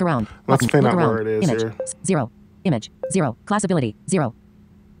 Image. Look around. Let's Button. find Look out around. where it is Image. here. 0. Image. 0. Class ability. 0.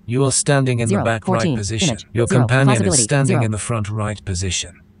 You are standing in 0. the back 14. right position. Image. Your 0. companion is Possibility. standing 0. in the front right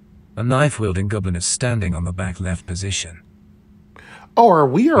position. A knife-wielding goblin is standing on the back left position. Oh, are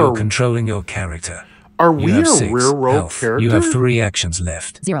we You're a controlling your character. are You we have a 6 rear row health. character? You have 3 actions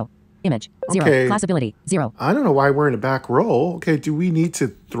left. 0. Image. 0. Okay. Class ability. 0. I don't know why we're in the back row. Okay, do we need to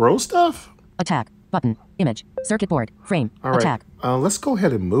throw stuff? Attack. Button. Image. Circuit board. Frame. All right. Attack. Let's go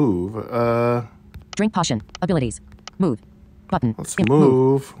ahead and move. Drink potion. Abilities. Move. Button. Let's Move.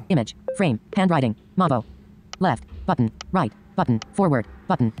 move. Image. Frame. Handwriting. Mavo. Left. Button. Right. Button. Forward.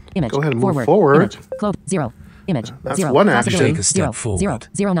 Button. Image. Go ahead and move forward. forward. Image. Clove. 0. Image. That's 0. one Class action. ability. Take a step 0. forward. 0.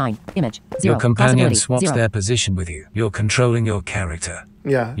 0. 9. Image. 0. Your companion Class swaps ability. 0. their position with you. You're controlling your character.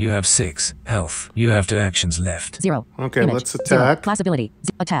 Yeah. You have 6 health. You have 2 actions left. 0. Okay, Image. let's 0. attack. Class ability.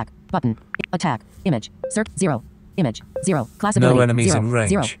 Attack. Button. Attack. Image. Circ. 0. Image. 0. Class ability. No enemies 0. in range.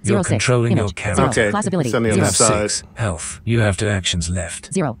 0. You're 0. 6. controlling your Image. character. 0. Okay, Class ability. it's on the You other have 0. side. 6 health. You have 2 actions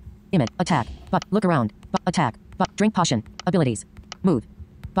left. 0. Image. Attack. Look around. Attack. Drink potion. Abilities. Move.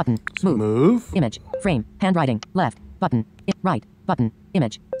 Button. Move. Move. Image. Frame. Handwriting. Left. Button. Right. Button.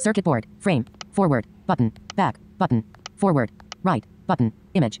 Image. Circuit board. Frame. Forward. Button. Back. Button. Forward. Right. Button.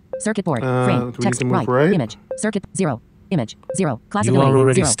 Image. Circuit board. do we Frame. need Text. to move Right. right? Image. Circuit. 0. Image. 0. Class You ability. are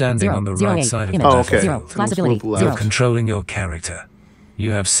already 0. standing 0. on the 0. right 8. side of the Image. Oh, okay. 0. Let's Class move ability. left. 0. You're controlling your character.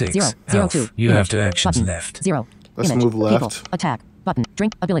 You have 6 0. 0. health. 2. You Image. have 2 actions Button. left. 0. Let's Image. move left. People. Attack. Button.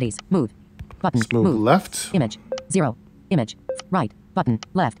 Drink abilities. Move. Button. Let's move left. Image. 0. Image. Right. Button.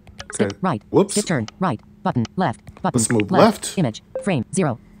 Left. Skip. Okay. Right. Whoops. Skip turn. Right. Button. Left. Button. Let's move left. Image. Frame.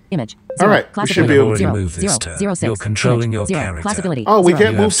 0. Image. All 0. right, Class we should be ability. able to 0. move this 0. turn. 0. 6. You're controlling Image. your 0. character. Class ability. Oh, we 0.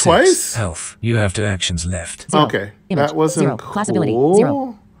 can't You move have 6 twice? health. You have 2 actions left. 0. Okay, Image. that wasn't 0. cool. Class ability. 0.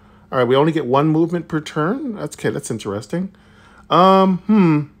 All right, we only get 1 movement per turn. That's okay. That's interesting.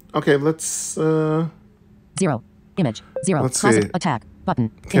 Okay, let's. 0. Image. 0. Let's Class see. attack.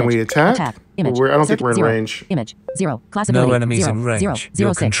 Button. Can Image. we attack? Attack. Image. I don't think Circuit. we're in 0. range. Image. 0. Class No ability. enemies 0. in range. 0. You're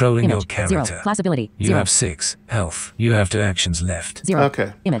 0. 6. controlling your Image. character. 0. Class ability. You 0. have 6 health. You have 2 actions left. 0.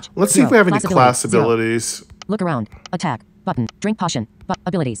 Okay. Image. Let's see if 0. we have any class ability. 0. abilities. Look around. Attack. Button. Drink potion.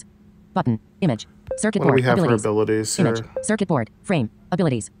 Abilities. Button. Image. Circuit What do board. we have for abilities. abilities here? Image. Circuit board. Frame.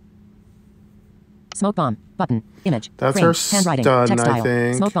 Abilities. Smoke bomb. Button. Image. That's frame. our Handwriting. stun, I Textile.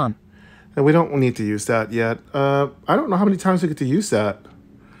 think. Smoke bomb. And we don't need to use that yet. I don't know how many times we get to use that.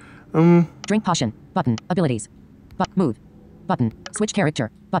 Drink potion. Button. Abilities. Move. Button. Switch character.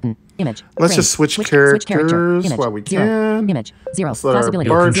 Button. Image. Let's frame. just switch character. characters Image. while we 0. can. Image. 0. Let's let Class our ability.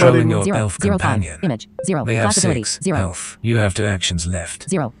 bard 0. Controlling your 0. elf 0. 5. companion. Image. 0. They have Class ability. 6 0. health. You have 2 actions left.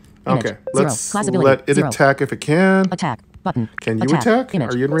 0. Image. Okay, 0. let's Class ability. let it 0. attack if it can. Attack. Button. Can you attack?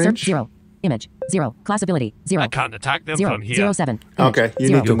 Image. Are you in Search. range? 0. Image. 0. Class ability. 0. I can't attack them 0. from here. 0 7. Okay, you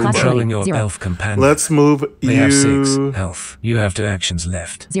Zero. need to You're move Class up. controlling ability. your 0. elf companion. Let's move They have 6 you. health. You have 2 actions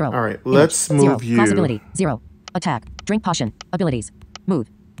left. 0. All right, Image. let's 0. move you. Class ability. 0. Attack. Drink potion. Abilities. Move.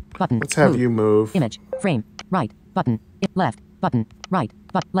 Button. Let's have move. you move. Image. Frame. Right. Button. Left. Button. Right.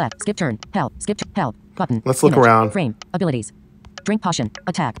 But left. Skip turn. Help. Skip. Help. Button. Let's look Image. around. Frame. Abilities. Drink potion.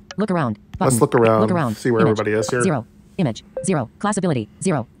 Attack. Look around. Button. Let's look around. Look around. See where Image. everybody is here. 0. Image. 0. Class ability.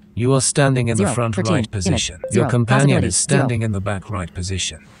 0. You are standing in the 0. front 13. right position. Image. Your 0. companion Possibility. is standing in the back right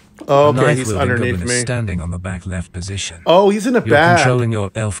position. Oh, The okay, he's knife-wielding underneath goblin is me. standing on the back left position. Oh, he's in the You're back. controlling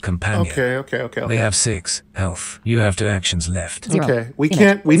your elf companion. Okay. They have 6 health. You have 2 actions left. 0. Okay, we Image.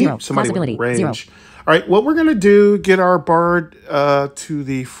 can't. We 0. need somebody with Possibility. range. 0. All right, what we're gonna do? Get our bard to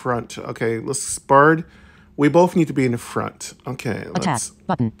the front. Okay, let's bard. We both need to be in the front. Okay, Attack. let's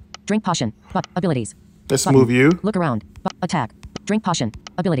Button. Drink potion. But abilities. let's Button. move you. Look around. Attack. Drink potion.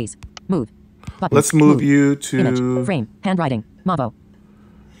 Abilities. Move. Button. Let's move you Image. to Frame. Handwriting. Mavo.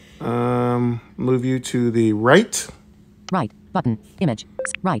 move you to the right. Right. Button. Image.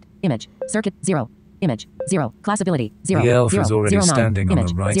 Right. Image. Circuit. 0. Image. 0. Class ability. 0. The elf 0. is already 0, 9. standing on the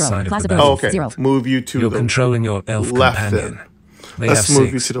Image. right 0. side of Class the ability. Oh, okay. 0. Move you to You're the controlling your elf left companion. then. They Let's have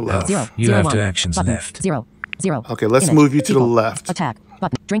move 6 you to the left. health. 0. You 0, have 1. 2 actions Button. left. 0. 0. Okay, let's Image. move you to the People. left. Attack.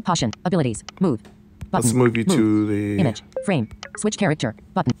 Button. Drink potion. Abilities. Move. Button. Let's move you to the Image. Frame. Switch character.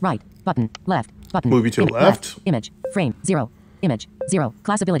 Button. Right. Button. Left. Button. Move you to the left. Image. Frame. 0. Image. 0.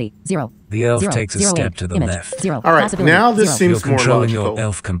 Class ability. 0. The elf 0. takes a 0, step 8. to the Image. left. 0. All right, Class ability. now this 0. seems You're more controlling logical. your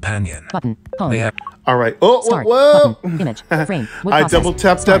elf companion. Button. Home. They have All right. Oh, Start. whoa! Button. Image. Frame. Wood I process. double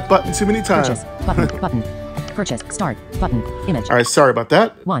tapped Start. that button too many times. Purchase. Button. Button. Purchase. Start. Button. Image. All right, sorry about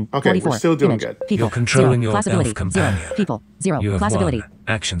that. 1. Okay, 44. we're still doing Image. good. People. You're controlling 0. your Class elf ability. companion. 0. People. 0. You have Class 1 ability.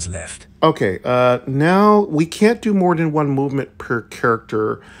 actions left. Okay, now we can't do more than 1 movement per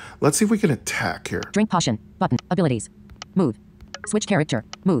character. Let's see if we can attack here. Drink potion. Button. Abilities. Move. Switch character.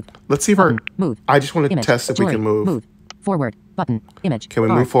 Move. Let's see if our. Button. Move. I just want to Image. test if we Jewelry. can move. Forward. Button. Image. Can we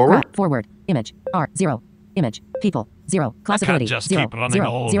R. move forward? Forward. Image. R. 0. Image. People. 0. Class I can't ability. just 0. keep running 0.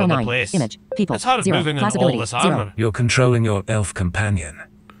 all 0, over the 9. place. Image. People. It's hard 0. moving in Class all ability. this 0. armor. You're controlling your elf companion.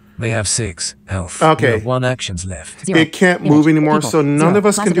 They have 6 health. Okay. You have 1 actions left. 0. It can't Image. move anymore, People. so none 0. of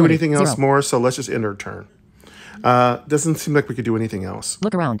us Class can do ability. anything else 0. more, so let's just end our turn. Doesn't seem like we could do anything else.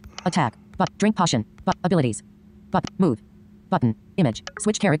 Look around. Attack. Drink potion. Abilities. Move. Button. Image.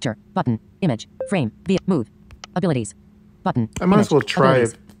 Switch character. Button. Image. Frame. Move. Abilities. Button. I might as Image. well try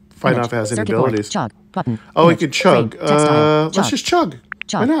Abilities. if find Image. out if it has any Circuit board. abilities. Chug. Button. Oh, we Image. could chug. Frame. Text style. Let's Chug. just chug.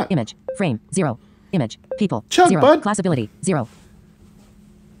 Chug. Why not? Image. Frame. 0. Image. People. Chug, 0. bud. Class ability. 0.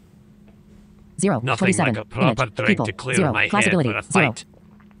 0. Nothing 27. like a proper Image. drink People. to clear 0. my Class head ability. for a 0. fight.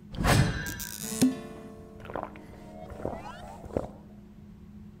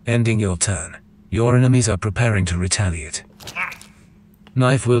 Ending your turn. Your enemies are preparing to retaliate.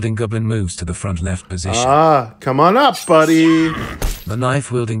 Knife-wielding goblin moves to the front left position. Ah, come on up, buddy. The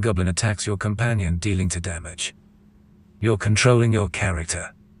knife-wielding goblin attacks your companion, dealing 2 damage. You're controlling your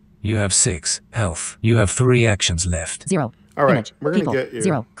character. You have 6 health. You have 3 actions left. 0. All right, Image. we're gonna People. get you,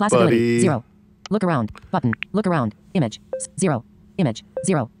 0. Class buddy. ability. 0. Look around. Button. Look around. Image. 0. Image.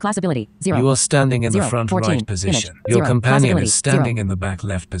 0. Class ability. 0. You are standing in the 0. front 14. right position. Image. Your 0. companion Class is standing ability. in the back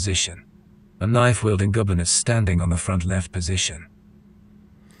left position. A knife-wielding goblin is standing on the front left position.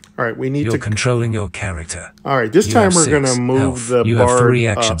 All right, we need You're to. controlling your character. All right, this You time have we're 6 gonna move health. the You bard have 3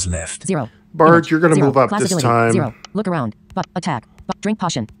 up. actions left. 0. Bard, Image. you're gonna 0. move up Class this ability. time. 0. Look around. Attack. Drink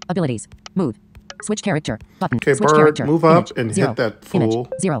potion. Abilities. Move. Switch character. Button. Okay, Switch Bard, character. move up Image. and 0. hit that Image. fool.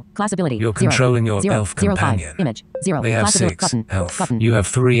 0. Class ability. You're 0. controlling your 0. elf 0. 5. companion. Image. 0. They have Class ability. 6 Button. health. Button. You have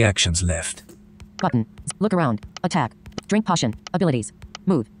 3 actions left. Button. Look around. Attack. Drink potion. Abilities.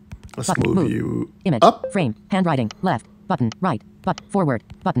 Move. Let's Button. move you Image. up. Frame. Handwriting. Left. Button. Right. Forward.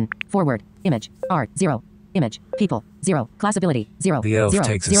 Button. Forward. Image. R. 0. Image. People. 0. Class ability. 0. The elf 0.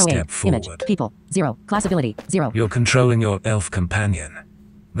 takes a 0. step 8. Image. forward. People. 0. Class ability. 0. You're controlling your elf companion.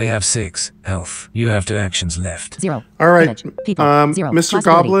 They have 6 health. You have 2 actions left. 0. All right, Image. People. 0. Mr. Class ability.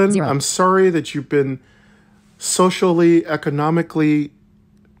 Goblin, 0. I'm sorry that you've been socially, economically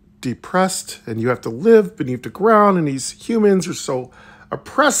depressed, and you have to live beneath the ground, and these humans are so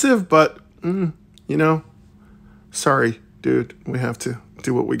oppressive. But sorry, dude. We have to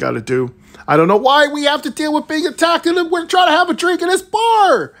do what we got to do. I don't know why we have to deal with being attacked, and we're trying to have a drink in this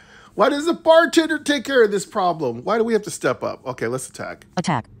bar. Why does the bartender take care of this problem? Why do we have to step up? Okay, let's attack.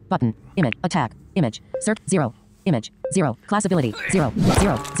 Attack. Button. Image. Attack. Image. Search. 0. Image. 0. Class ability. 0.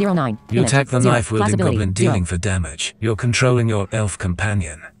 0. 0. 9. You Image. attack the 0. knife-wielding Class ability. goblin, 0. dealing 4 damage. You're controlling your elf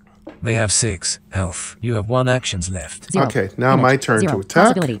companion. They have 6 health. You have 1 actions left. 0. Okay, now Image. my turn 0. to attack.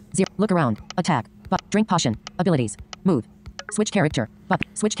 Possibility. 0. Look around. Attack. But drink potion. Abilities. Move. Switch character. But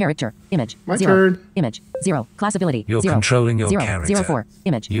switch character. Image. My 0. turn. Image. 0. Class ability. You're 0. controlling your 0. character. 0 4.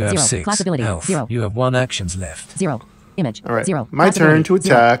 Image. You have 0. 6 Class ability. health. 0. You have 1 actions left. 0. Image. All right. 0. My Class turn ability. to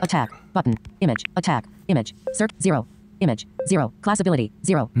 0. attack. Attack. Button. Image. Attack. Image. Circ. 0. Image. 0. Class ability.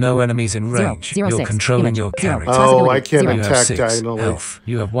 0. No enemies in Zero. range. 0. You're 6. controlling Image. your 0. character. Class Oh, ability. I can't 0. You have attack 6 diagonally. health.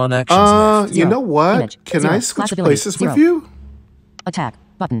 You have 1 actions left. You 0. know what? Image. Can 0. I Class switch ability. places 0. with you? Attack.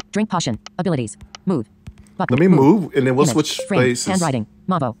 Button. Drink potion. Abilities. Move. Button. Let me move, and then we'll Image. switch Frame. places. Handwriting.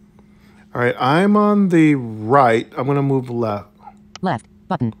 Mabo. All right, I'm on the right. I'm going to move left. Left.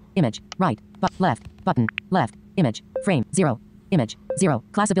 Button. Image. Right. But left. Button. Left. Image. Frame. 0. Image. 0.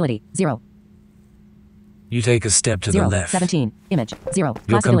 Class ability. 0. You take a step to 0. the left. 17. Image. 0. Your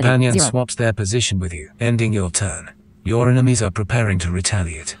Class ability. companion 0. swaps their position with you, ending your turn. Your enemies are preparing to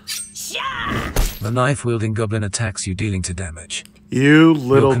retaliate. The knife-wielding goblin attacks you, dealing 2 damage. You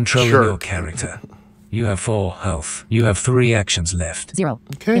little You're controlling jerk. your character. You have 4 health. You have 3 actions left. 0.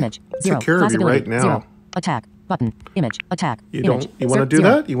 Okay, Image. take 0. care of Class you ability. right now. 0. Attack. Button. Image. Attack. You Image. don't- you wanna Circ. do 0.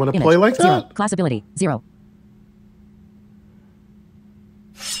 that? You wanna Image. play like 0. that? Class ability. 0.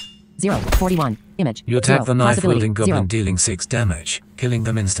 0. 41. Image. You attack 0. the Class ability. knife-wielding goblin, 0. dealing 6 damage, killing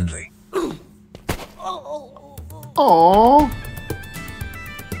them instantly. Aww.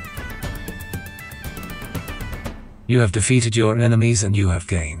 You have defeated your enemies and you have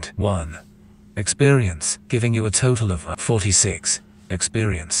gained 1 experience, giving you a total of 46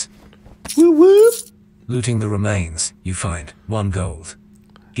 experience. Woo woo. Looting the remains, you find 1 gold,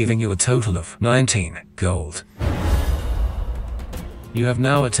 giving you a total of 19 gold. You have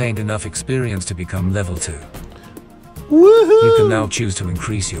now attained enough experience to become level 2. Woohoo. You can now choose to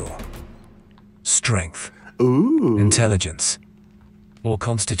increase your strength, Ooh. intelligence, or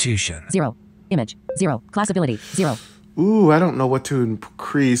constitution. 0. Image. 0. Class ability. 0. Ooh, I don't know what to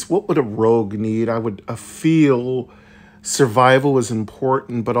increase. What would a rogue need? I feel survival is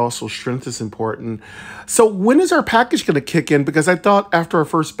important, but also strength is important. So when is our package going to kick in? Because I thought after our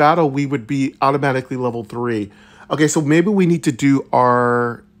first battle, we would be automatically level 3. Okay, so maybe we need to do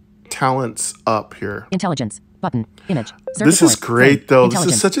our talents up here. Intelligence. Button. Image. Circ This is report. great, Frame. though. This is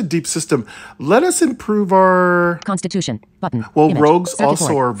Intelligence. such a deep system. Let us improve our... Constitution. Button. Well, Image. rogues Circ also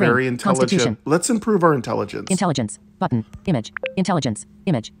report. are very Frame. intelligent. Constitution. Let's improve our intelligence. Intelligence. Button. Image. Intelligence.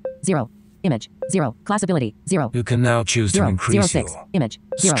 Image. 0. Image. 0. Class ability. 0. You can now choose to 0. increase 6. your Image.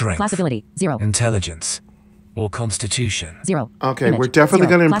 0. strength. Class ability. 0. intelligence, or constitution. 0. Okay, Image. we're definitely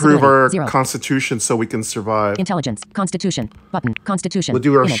 0. going to Class improve ability. our 0. constitution so we can survive. Intelligence. Constitution. Button. Constitution. We'll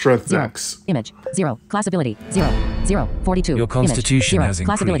do our Image. strength 0. next. Image. 0. Class ability. 0. 0. 42. Your constitution Image. 0. has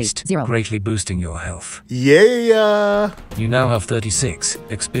Class ability. increased, 0. greatly boosting your health. Yeah! You now have 36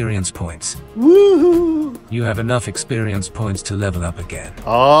 experience points. Woohoo! You have enough experience points to level up again.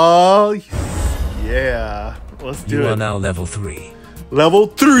 Oh, yeah. Let's do You are it. now level 3. Level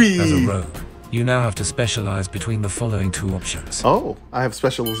 3! As a rogue, you now have to specialize between the following 2 options. Oh, I have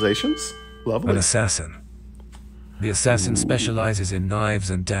specializations? Lovely. An assassin. The assassin specializes in knives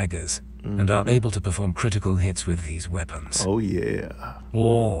and daggers, and are able to perform critical hits with these weapons. Oh, yeah.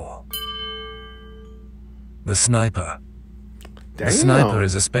 Or the sniper. Damn. The sniper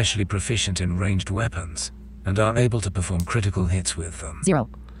is especially proficient in ranged weapons, and are able to perform critical hits with them. 0.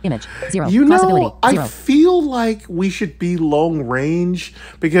 Image. 0. You Class know, ability. I 0. feel like we should be long range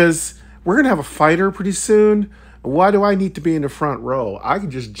because we're going to have a fighter pretty soon. Why do I need to be in the front row? I can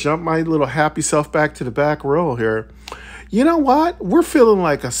just jump my little happy self back to the back row here. You know what? We're feeling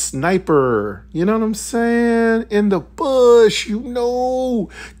like a sniper. You know what I'm saying? In the bush, you know,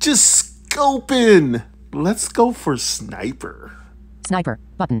 just scoping. Let's go for sniper. Sniper.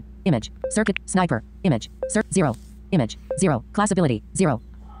 Button. Image. Circuit. Sniper. Image. 0. Image. 0. Class ability. 0.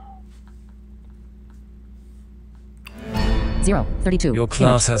 0. 32. Your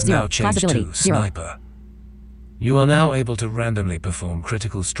class Image. has 0. now Class changed ability. to 0. sniper. You are now able to randomly perform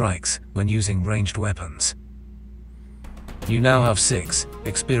critical strikes when using ranged weapons. You now have 6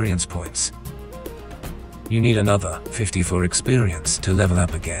 experience points. You need another 50 for experience to level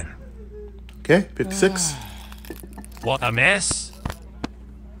up again. Okay, 56. What a mess.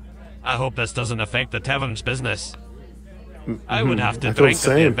 I hope this doesn't affect the tavern's business. I would have to I feel drink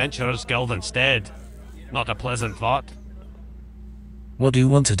the at the same. Adventurers Guild instead. Not a pleasant thought. What do you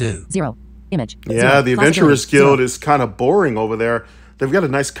want to do? 0. Image. Yeah, 0. the Class Adventurers ability. 0. Guild is kind of boring over there. They've got a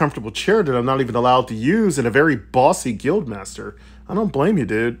nice comfortable chair that I'm not even allowed to use and a very bossy guild master. I don't blame you,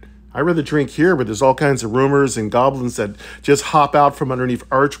 dude. I'd rather drink here, but there's all kinds of rumors and goblins that just hop out from underneath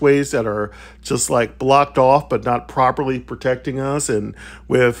archways that are just like blocked off but not properly protecting us, and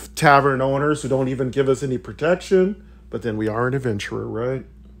with tavern owners who don't even give us any protection. But then we are an adventurer, right?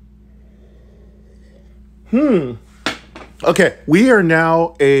 Okay, we are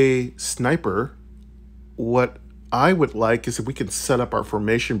now a sniper. What I would like is if we could set up our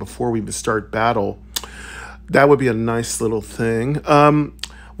formation before we start battle. That would be a nice little thing.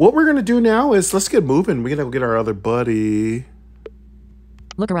 What we're going to do now is let's get moving. We're going to go get our other buddy.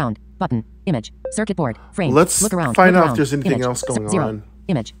 Look around. Button. Image. Circuit board. Frame. Let's look around. find look out around. if there's anything Image. else going 0. on.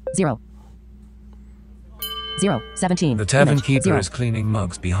 Image. 0. 0. 17. The tavern Image. keeper 0. is cleaning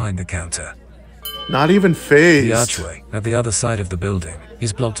mugs behind the counter. Not even phased. The archway at the other side of the building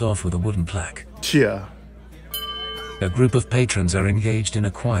is blocked off with a wooden plaque. Yeah. A group of patrons are engaged in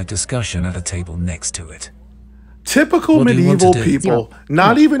a quiet discussion at a table next to it. Typical What do you want to medieval do? people. 0.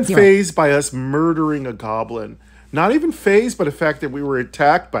 Not even 0. phased by us murdering a goblin. Not even phased by the fact that we were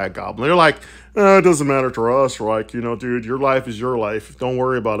attacked by a goblin. They're like, it doesn't matter to us. Like, you know, dude, your life is your life. Don't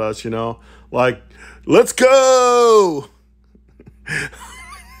worry about us, you know. Like, let's go.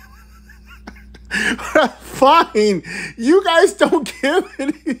 Fine. You guys don't give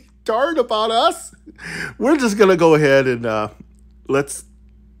any darn about us. We're just going to go ahead and let's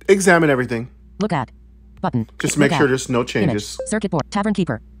examine everything. Look at. Button. Just make Look sure at. there's no changes. Image. Circuit board. Tavern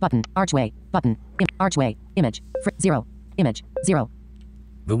keeper. Button. Archway. Button. Archway. Image. 0. Image. 0.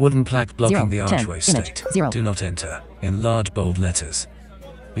 The wooden plaque blocking 0. the 10. archway Image. state, 0. "Do not enter," in large bold letters.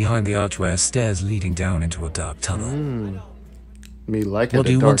 Behind the archway are stairs leading down into a dark tunnel. Me like What it.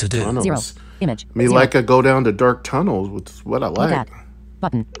 do you Dark want to do? tunnels. 0. Image. Me 0. like a go down to dark tunnels, which is what I Look like. at.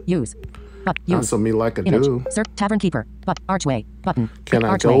 Button. Use. Use. That's what me like a Image. do. Tavern keeper. Archway. Button. Can I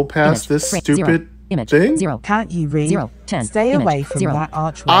archway. go past Image. this Frame. stupid 0. Image. thing? 0. Can't you read? 0. 10. Stay Image. away from 0. that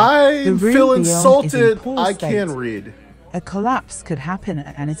archway. I The room feel beyond is in insulted. poor I state. can read. A collapse could happen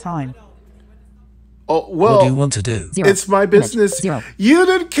at any time. Oh, What do you well, want to do? 0. it's my Image. business. 0. You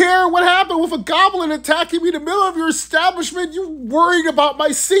didn't care what happened with a goblin attacking me in the middle of your establishment. You worried about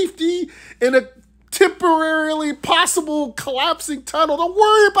my safety in a temporarily possible collapsing tunnel. Don't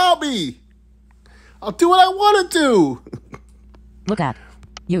worry about me. I'll do what I want to do. Look at.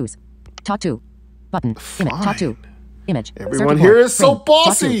 Use. Talk to. Button. Image. Talk to. Image. Everyone Circuit here board. is so Frame. Talk to.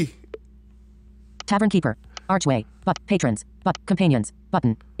 bossy. Tavern keeper. Archway. Patrons. Companions.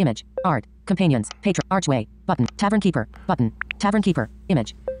 Button. Image. Art. Companions. Patron. Archway. Button. Tavern keeper. Button. Tavern keeper.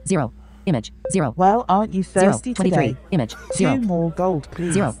 Image. 0. Image. 0. Well, aren't you 0. thirsty 23. today? Image. 2 0. more gold,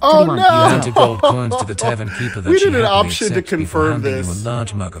 please. 0. Oh, 21. no. You handed gold coins to the tavern keeper that We she need an happily option to accepts before confirm handing this. you a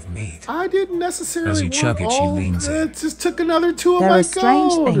large mug of meat. I didn't necessarily As you want chug it, she all leans in. that. Just took another 2 of There my are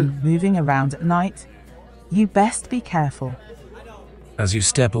strange gold. things moving around at night. You best be careful. As you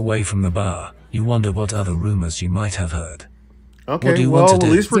step away from the bar, you wonder what other rumors you might have heard. Okay, What do you well, want to at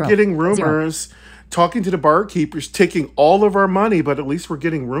do? least we're 0. getting rumors. Talking to the barkeepers, taking all of our money, but at least we're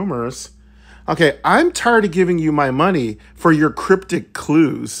getting rumors. Okay, I'm tired of giving you my money for your cryptic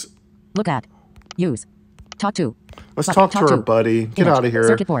clues. Look at. Use. Talk to. Let's Button. talk to our buddy. Get Image. out of here.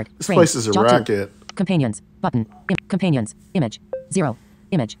 Circuit board. This Frame. place is a Talk to. racket. Companions. Button. Companions. Image. 0.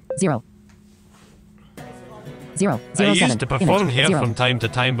 Image. 0. 0. I 0. used 7. to perform Image. here 0. from time to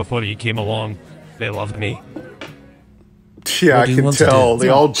time before you came along. They loved me. Yeah, What I do you can want to tell. do? They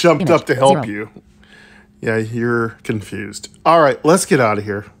 0. all jumped Image. up to help 0. you. Yeah, you're confused. All right, let's get out of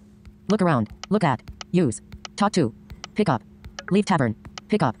here. Look around. Look at. Use. Talk to. Pick up. Leave tavern.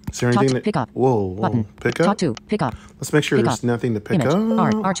 Pick up. Is there Talk anything to. that... Pick up. Whoa, Button. pick up? Talk to. Pick up. Let's make sure Pick there's up. nothing to pick Image.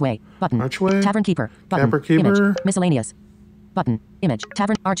 up. Archway. Button. Archway. Tavern keeper. Button. Tavern keeper. Image. Miscellaneous. Button. Image.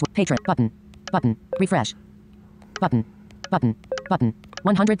 Tavern. Archway. Patron. Button. Button. Refresh. Button. Button. Button.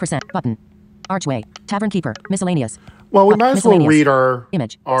 100%. Button. Archway. Tavern keeper. Miscellaneous. Well, we might as well Miscellaneous. read our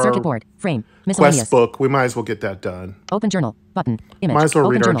Image. our Circuit board. Frame. Miscellaneous. quest book. We might as well get that done. Open journal. Button. Image. Might as well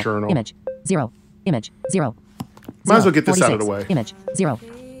Open read our journal. journal. Image. 0. Image. 0. Might as 0. well get this out of the 46. way. Image.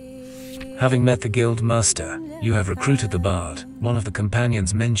 0. Having met the guild master, you have recruited the bard, one of the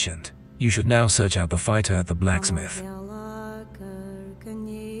companions mentioned. You should now search out the fighter at the blacksmith.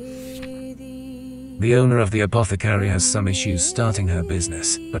 The owner of the apothecary has some issues starting her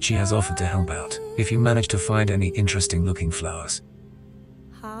business, but she has offered to help out, if you manage to find any interesting looking flowers.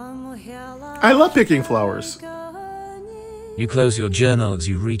 I love picking flowers. You close your journal as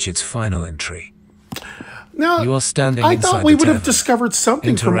you reach its final entry. Now, You are standing I inside thought we the would have tavern. discovered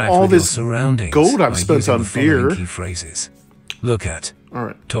something from Interact all with your this surroundings gold by I've spent using on the following beer. key phrases. Look at, All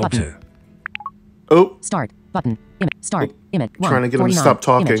right. talk to, Oh, Start. Button. Image. Start. Image. 1. trying to get him to 49. stop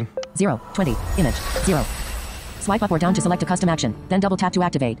talking. Image. 0. 20. Image. 0. Swipe up or down to select a custom action, then double tap to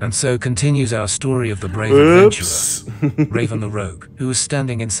activate. And so continues our story of the brave Oops. adventurer, Raven the Rogue, who was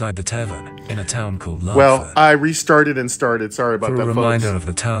standing inside the tavern in a town called Largefearn. Well, I restarted and started. Sorry about For that, a reminder folks. of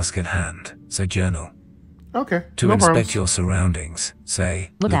the task at hand, say journal. Okay, To no inspect problems. your surroundings,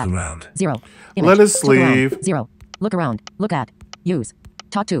 say Look at. around. 0. Let us Look around. leave. 0. Look around. Look at. Use.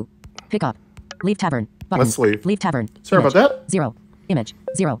 Talk to. Pick up. Leave tavern. Button. Let's leave. Leave tavern. Sorry Image. about that. 0. Image.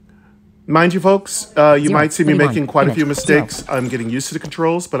 0. Mind you, folks, you Zero. might see me 31. making quite a few Image. mistakes. I'm getting used to the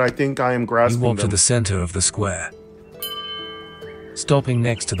controls, but I think I am You grasping walk to them. the center of the square, stopping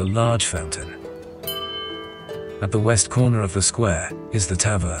next to the large fountain. At the west corner of the square is the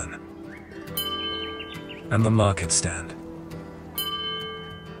tavern and the market stand.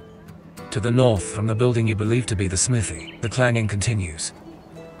 To the north from the building you believe to be the smithy, the clanging continues.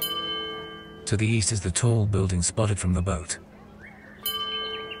 To the east is the tall building spotted from the boat.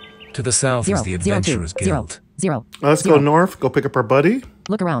 To the south 0. is the 0. 2. Adventurers 0. Guild. 0. Let's go north, go pick up our buddy.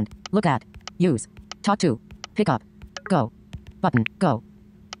 Look around. Look at. Use. Talk to. Pick up. Go. Button. Go.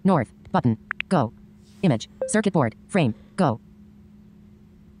 North. Button. Go. Image. Circuit board. Frame. Go.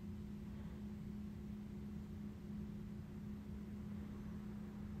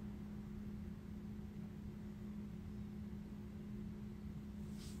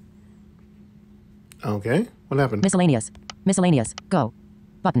 Okay, what happened? Miscellaneous. Miscellaneous. Go.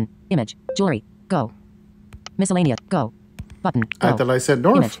 Button. Image. Jewelry. Go. Miscellaneous. Go. Button. Go. I thought I said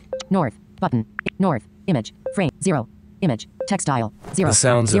north. Image. North. Button. North. Image. Frame. 0. Image. Textile. 0. The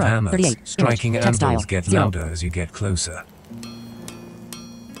sounds 0. of hammers 38. striking Image. Textile. anvils get 0. louder as you get closer.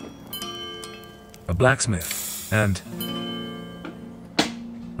 A blacksmith and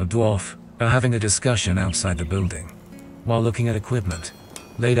a dwarf are having a discussion outside the building while looking at equipment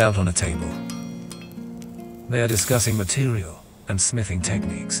laid out on a table. They are discussing material and smithing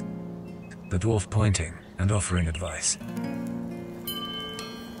techniques, the dwarf pointing and offering advice.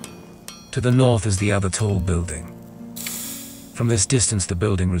 To the north is the other tall building. From this distance the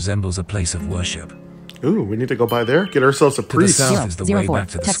building resembles a place of worship. Ooh, we need to go by there. Get ourselves a To the priest. south 0. is the 0. way 4. back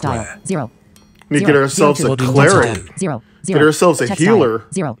to the Textile. square. 0. We need to get ourselves a What do you want to cleric. do? 0. Get ourselves a Textile. healer.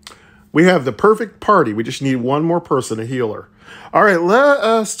 0. We have the perfect party. We just need one more person, a healer. All right, let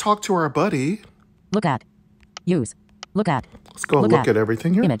us talk to our buddy. Look at. Use. Look at. Let's go look at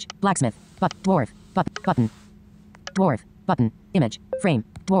everything here. Image. Blacksmith. Dwarf. Button. Dwarf. Button. Image. Frame.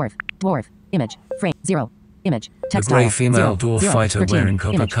 Dwarf. Dwarf. Image. Frame. 0. Image. The Textile. grey female 0. dwarf 0. fighter 13. wearing Image.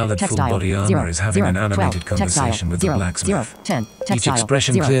 copper-colored full Textile. body 0. armor is having 0. an animated 12. conversation Textile. with the 0. blacksmith. 0. 10. Each Textile.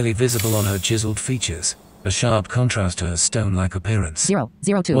 expression 0. clearly visible on her chiseled features, a sharp contrast to her stone-like appearance. 0.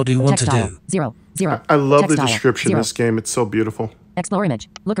 0. 2. What do you want to Textile. do? 0. 0. I love the Textile. description 0. of this game. It's so beautiful. Explore image.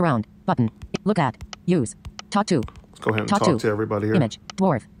 Look around. Button. Look at. Use. Talk to. Let's go ahead and Talk talk to everybody here. Image.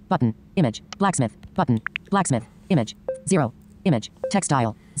 Dwarf. Button. Image. Blacksmith. Button. Blacksmith. Image. 0. Image.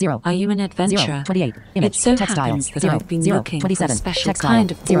 Textile. 0. Are you an adventurer? 0. 28. Image. It so Textile. happens that 0. I've been 0. looking 27. for a special Textile.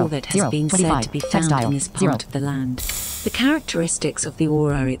 kind of 0. ore that has 0. been 25. said to be found Textile. in this 0. part of the land. The characteristics of the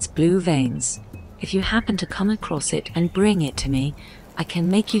ore are its blue veins. If you happen to come across it and bring it to me, I can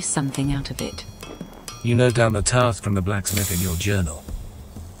make you something out of it. You note down the task from the blacksmith in your journal.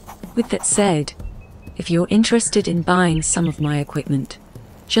 With that said, if you're interested in buying some of my equipment,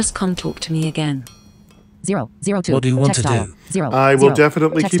 just come talk to me again. 0. 0. 2. What do you want to Textile. do? 0. I will 0.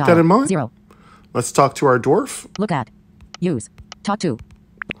 definitely keep that Textile. in mind. 0. Let's talk to our dwarf. Look at. Use. Talk to.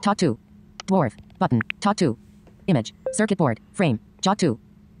 Talk to. Dwarf. Button. Talk to. Image. Circuit board. Frame. Talk to.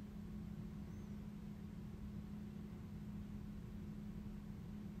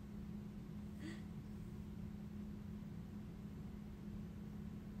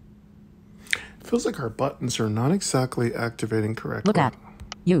 Feels like our buttons are not exactly activating correctly. Look at.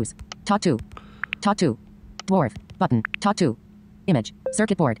 Use. Talk to. Talk to. Dwarf. Button. Talk to. Image.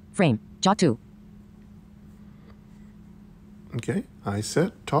 Circuit board. Frame. Talk to. Okay, I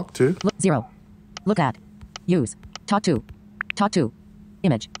said talk to. Look. 0. Look at. Use. Talk to. Talk to.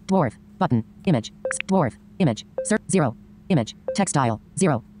 Image. Dwarf. Button. Image. Dwarf. Image. 0. Image. Textile.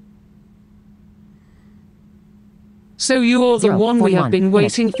 0. So you're the 0. one we 41. have been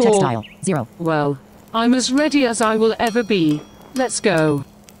waiting Image. for. Textile. 0. Well, I'm as ready as I will ever be. Let's go.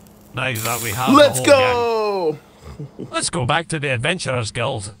 Now that we have Let's the whole go! gang, let's go back to the Adventurers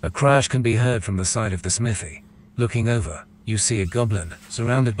Guild. A crash can be heard from the side of the smithy. Looking over, you see a goblin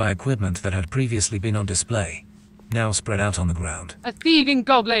surrounded by equipment that had previously been on display, now spread out on the ground. A thieving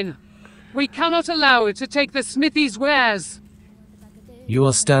goblin. We cannot allow it to take the smithy's wares. You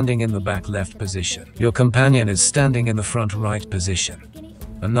are standing in the back left position. Your companion is standing in the front right position.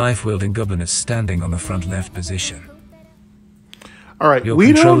 A knife-wielding goblin is standing on the front left position. All right, You're we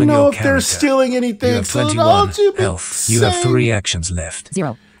don't controlling know your if they're character. stealing anything. You have so 21 don't you be health. You have saying- 3 actions left.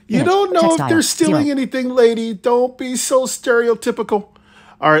 0. You Image. don't know Text if style. they're stealing 0. anything, lady. Don't be so stereotypical.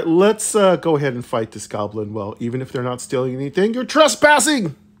 All right, let's go ahead and fight this goblin. Well, even if they're not stealing anything, you're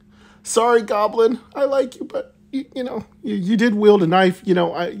trespassing. Sorry, goblin. I like you, but you did wield a knife.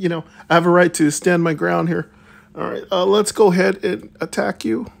 I have a right to stand my ground here. All right, let's go ahead and attack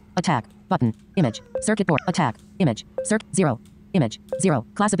you. Attack. Button. Image. Circuit board. Attack. Image. Circ. 0. Image. 0.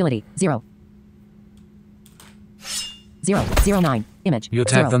 Class ability. 0. 0. 0. 9. Image. You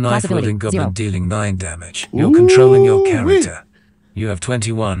attack 0. the Class knife-wielding ability. goblin, 0. dealing 9 damage. You're controlling your Ooh-wee. character. You have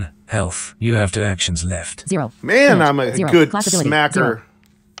 21 health. You have 2 actions left. 0. Man, Image. I'm a 0. good Class ability. smacker. 0.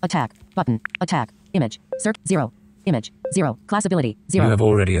 Attack. Button. Attack. Image. Circ. 0. Image. 0. Class ability. 0. You have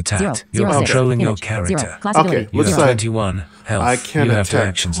already 0. attacked. You're 0. controlling your Image. 0. character. Class Okay, ability. You looks have 0. like 21 health. I can you have 2 attack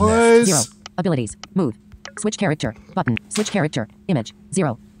actions left. twice. 0. Abilities. Move. Switch character. Button. Switch character. Image.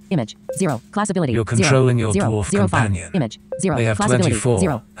 0. Image. 0. Class ability. You're 0. controlling your 0. dwarf 0. 5. companion. Image. 0. They have Class ability. 24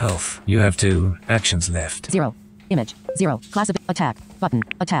 0. health. You have 2 actions left. 0. Image. 0. Class attack. Button.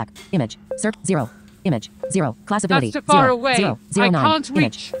 Attack. Image. Circ. 0. Image. 0. Class ability. That's too far 0. away. 0. 0. I 9. can't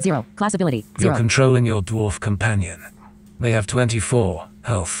Image. reach. 0. Class ability. You're 0. controlling your dwarf companion. They have 24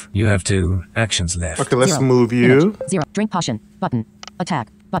 health. You have 2 actions left. Okay, let's 0. move you. Image. 0. Drink potion. Button. Attack.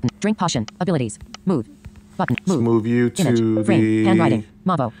 Button. Drink potion. Abilities. Move. Button. Let's move you to Image. Frame. the Handwriting.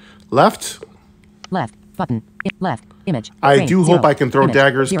 Mavo. left. Left. Button. Left. Image. I Frame. do 0. hope I can throw Image.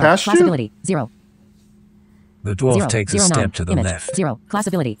 daggers 0. past Class you. ability. 0. The dwarf 0. takes a 0. 9. step to the Image. left. 0. Class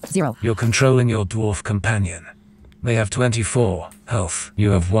ability. 0. You're controlling your dwarf companion. They have 24 health.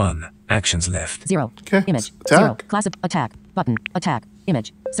 You have 1 actions left. 0. Okay, Image. attack. 0. Class attack. Button. Attack.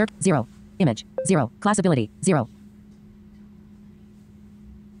 Image. Circ. 0. Image. 0. Class ability. 0.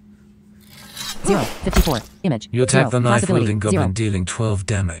 0. 54. Image. You attack 0. the Class knife-wielding ability. 0. goblin, dealing 12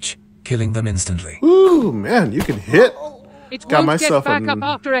 damage, killing them instantly. Ooh, man, you can hit. It Got won't myself get back a- up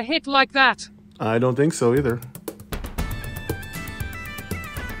after a hit like that. I don't think so either.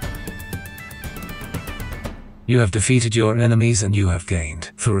 You have defeated your enemies and you have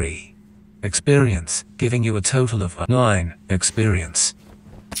gained 3 experience, giving you a total of 9 experience.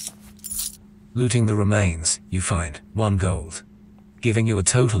 Looting the remains, you find 1 gold, giving you a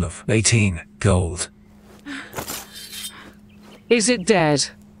total of 18 gold. Is it dead?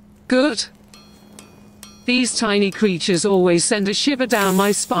 Good. These tiny creatures always send a shiver down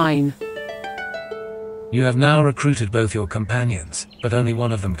my spine. You have now recruited both your companions, but only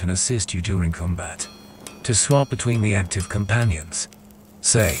one of them can assist you during combat. To swap between the active companions,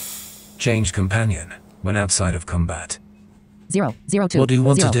 say, change companion when outside of combat. 0. 0. 2. What do you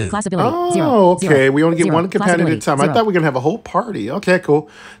want to 0. do? Class ability. Oh, 0. okay. 0. We only get 0. one Class companion at a ability. time. I 0. thought we were going to have a whole party. Okay, cool.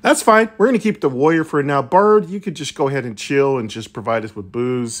 That's fine. We're going to keep the warrior for now. Bard, you could just go ahead and chill and just provide us with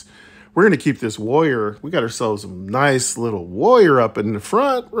booze. We're going to keep this warrior. We got ourselves a nice little warrior up in the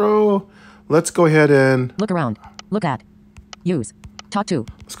front row. Let's go ahead and... Look around. Look at. Use. Talk to.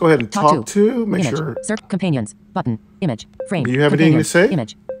 Let's go ahead and talk to. Make Image. sure... Circ. Companions. Button. Image. Frame. Do you have anything to Companions. say?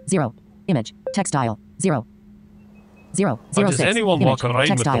 Image. 0. Image. Textile. 0. 0. Or 0. does 6. anyone Image. walk around with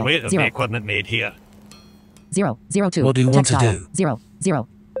the Textile. weight of 0. the equipment made here? 0. 0. 2. What do you want to Textile. do? 0. 0.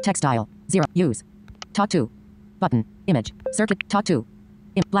 Textile. 0. Use. Talk to. Button. Image. Circuit. Talk to.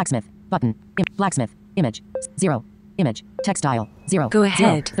 Blacksmith. Button. Blacksmith. Image. 0. Image. Textile. 0. Go 0.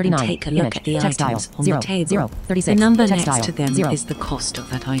 ahead 39. and take a look Image. at the Textile. items on 0. the table. 0. 36. The number Textile. next to them 0. is the cost of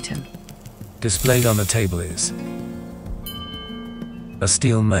that item. Displayed on the table is a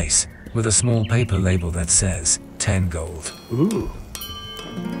steel mace with a small paper label that says 10 gold. Ooh.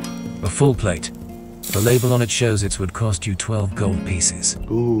 A full plate. The label on it shows it would cost you 12 gold pieces.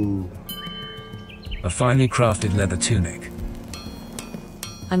 Ooh. A finely crafted leather tunic.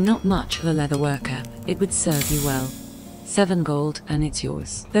 I'm not much of a leather worker. It would serve you well. 7 gold and it's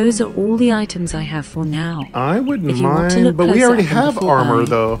yours. Those are all the items I have for now. I wouldn't If you want to mind, look but we closer already at them have before armor, buying,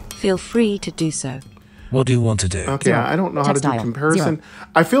 though. Feel free to do so. What do you want to do? Okay, 0. I don't know how to do Textile. comparison. 0.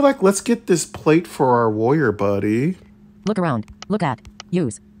 I feel like let's get this plate for our warrior buddy. Look around. Look at.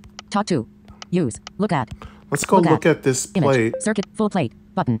 Use. Talk to. Use. Look at. Let's go look at this Image. plate. Circuit. Full plate.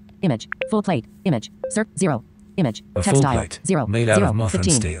 Button. Image. Full plate. Image. Circ. 0. Image. A full Textile. plate, 0. made out 0. of moth and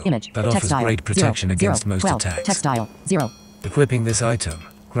 15. steel, Image. that offers Textile. great protection 0. against 0. most 12. attacks. Textile. 0. Equipping this item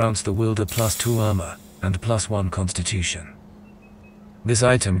grants the wielder +2 armor and +1 constitution. This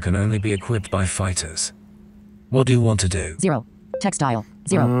item can only be equipped by fighters. What do you want to do? 0. Textile.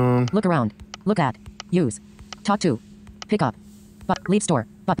 0. Look around. Look at. Use. Talk to. Pick up. But leave store.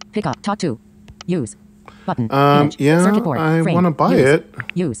 But pick up. Talk to. Use. Button. Image. Yeah, Circuit board. I Frame. want to buy Use. it.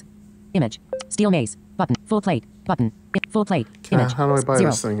 Use. Image. Steel mace. Button. Full plate. button. Full plate. Okay, Image. how do I buy 0.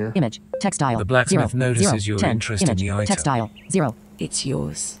 this thing here? Image. Textile. The blacksmith 0. notices 0. your 10. interest Image. in the item. Textile. 0. It's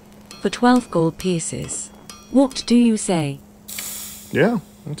yours. For 12 gold pieces. What do you say? Yeah,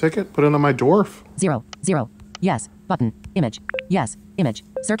 I'll take it. Put it on my dwarf. 0. 0. Yes. Button. Image. Yes. Image.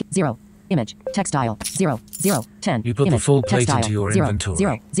 Circuit. 0. Image. Textile. 0. 0. 10. You put the image. full plate textile. into your 0. inventory.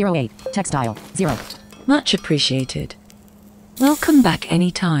 0. 0. 8. Textile. 0. Much appreciated. Welcome back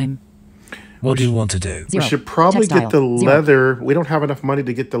anytime. What do you want to do? We 0. should probably Textile. get the 0. leather. We don't have enough money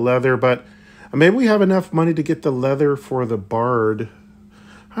to get the leather, but maybe we have enough money to get the leather for the bard.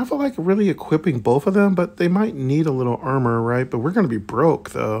 I feel like really equipping both of them, but they might need a little armor, right? But we're going to be broke,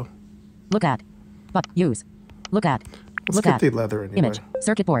 though. Look at. But use. Look at. Let's Look get at. the leather anyway. Image.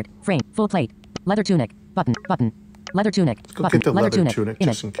 Circuit board. Frame. Full plate. Leather tunic. Button. Button. Leather tunic. Let's go button. get the leather tunic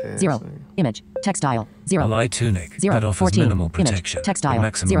Image. just in case. 0. Image. Textile. 0. A light tunic 0. that offers 14. minimal Image. protection Textile. and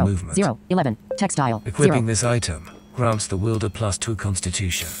maximum 0. movement. 0. 11. Textile. Equipping 0. this item grants the wielder +2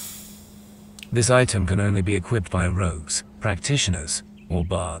 constitution. This item can only be equipped by rogues, practitioners, or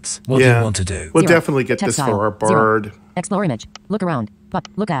bards. What do you want to do? We'll 0. definitely get this Textile. for our 0. bard. Explore image. Look around. But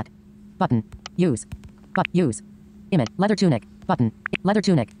look at. Button. Use. But use. Image. Leather tunic. Button. Leather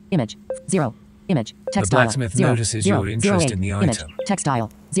tunic. Image. 0. Image. Textile. blacksmith 0. notices 0. your interest 0. in the Image. item. Textile.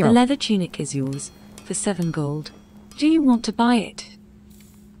 The 0. leather tunic is yours. For 7 gold. Do you want to buy it?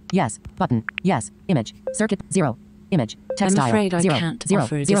 Yes. Button. Yes. Image. Circuit. 0. Image. Textile. afraid I 0. can't 0.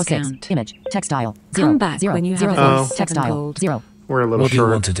 offer a 0. 6. discount. Image. Textile. 0. Come back 0. when you 0. have at least 7 Textile. gold. 0. We're a little What do you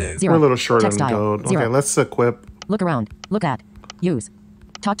short. want to do? Zero. We're a little short Textile. on gold. 0. Okay, let's equip. Look around. Look at. Use.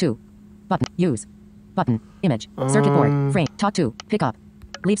 Talk to. Button. Use. Button. Image. Circuit board. Frame. Talk to. Pick up.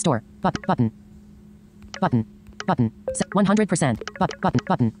 Leave store. Button. Button. Button. 100%. Button.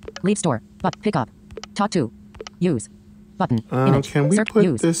 Button. Leave store. Pick up. Talk to. Use. Button. Image. Can we put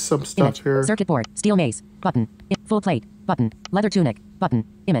use. this some stuff Image. here? Circuit board. Steel mace. Button. Full plate. Button. Leather tunic. Button.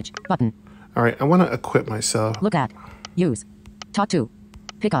 Image. Button. All right, I want to equip myself. Look at. Use. Talk to.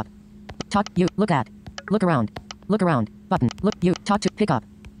 Pick up. Talk. You. Look at. Look around. Look around. Button. Look. You. Talk to. Pick up.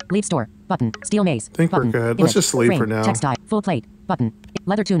 Leave store. Button. Steel mace. I think we're button. good. Let's Image. just leave Frame. for now. Textile. Full plate. Button.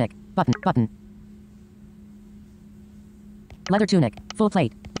 Leather tunic. Button. Button. Leather tunic. Full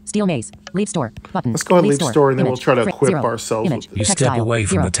plate. Steel mace. Leave store. Button. Let's go ahead and leave store, and then we'll try to equip 0. ourselves Image. with You this. step Textile. away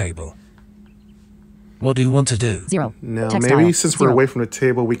from 0. the table. What do you want to do? 0. Now, Textile. maybe since we're 0. away from the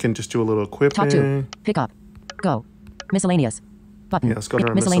table, we can just do a little equipping. Talk to. Pick up. Go. Miscellaneous. Button. Yeah, let's go to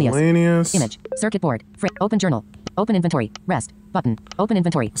our Miscellaneous. miscellaneous. Image. Circuit board. Open journal. Open inventory. Rest. Button. Open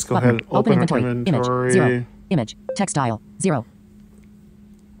inventory. Let's go button. ahead and open our inventory. inventory. Image. 0. Image. Textile. 0.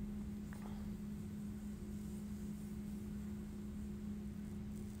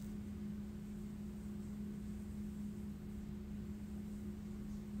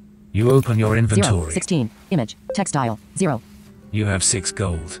 You open your 0. inventory. 16. Image. Textile. 0. You have 6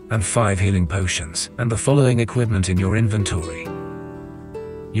 gold and 5 healing potions and the following equipment in your inventory.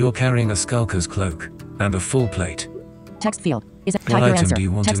 You're carrying a skulker's cloak and a full plate. Text field. Is it What type your item answer? do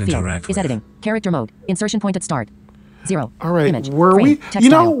you want to Text field. interact Is with? editing. Character mode. Insertion point at start. 0. All right, Image. were Frame. we? Textile. You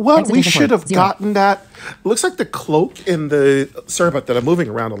know what? Exit We inventory. should have 0. gotten that. Looks like the cloak and the. Sorry about that. I'm moving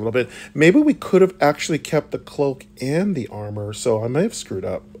around a little bit. Maybe we could have actually kept the cloak and the armor. So I may have screwed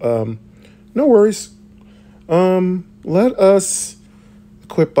up. No worries. Let us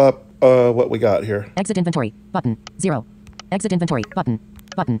equip up what we got here. Exit inventory. Button. 0. Exit inventory. Button.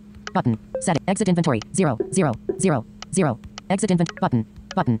 Button. Button. Set. Exit inventory. 0. 0. 0. 0. Exit inventory. Button.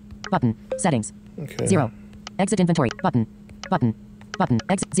 Button. Button. Settings. Okay. 0. Exit inventory. Button. Button. Button.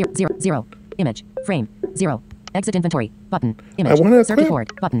 Exit 0. 0. 0. Image. Frame. 0. Exit inventory. Button. Image. I wanna Circuit equip.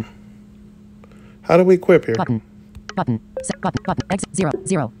 board. Button. How do we equip here? Button. Button. Set. Button. Button. Exit 0.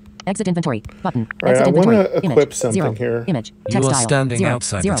 0. Exit inventory. Button. All right, Exit I inventory. wanna equip Image. something 0. here. Image. You are Textile. standing 0.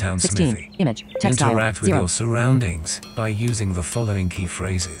 outside 0. the town 16. smithy. Image. Textile. Interact with 0. your surroundings by using the following key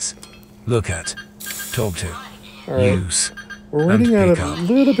phrases. Look at, talk to, right. use, We're and running out pick of up. a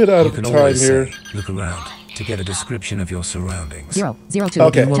little bit out You of can time always here. say, look around, to get a description of your surroundings. 0. 0. 2.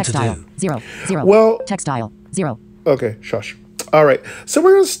 Okay. What to Textile. do? 0. 0. Well- Textile. 0. Okay, shush. All right, so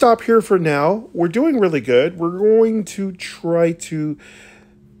we're going to stop here for now. We're doing really good. We're going to try to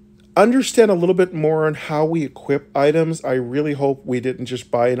understand a little bit more on how we equip items. I really hope we didn't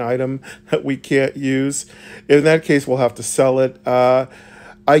just buy an item that we can't use. In that case, we'll have to sell it. I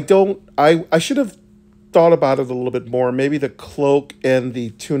should have thought about it a little bit more. Maybe the cloak and the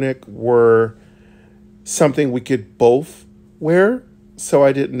tunic were something we could both wear, so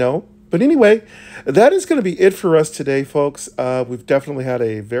I didn't know. But anyway, that is going to be it for us today, folks. We've definitely had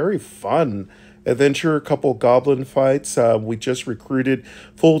a very fun adventure, a couple goblin fights. We just recruited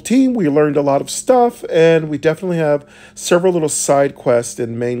full team. We learned a lot of stuff, and we definitely have several little side quests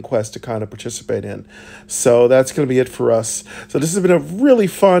and main quests to kind of participate in. So that's going to be it for us. So this has been a really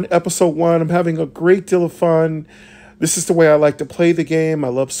fun episode 1. I'm having a great deal of fun. This is the way I like to play the game. I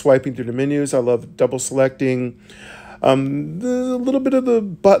love swiping through the menus. I love double selecting. A little bit of the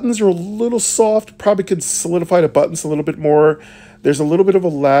buttons are a little soft. Probably could solidify the buttons a little bit more. There's a little bit of a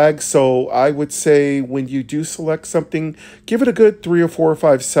lag, so I would say when you do select something, give it a good 3 or 4 or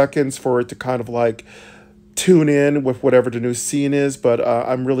 5 seconds for it to kind of like tune in with whatever the new scene is. But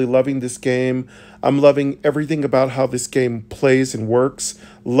I'm really loving this game. I'm loving everything about how this game plays and works.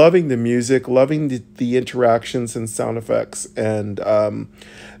 Loving the music, loving the interactions and sound effects, and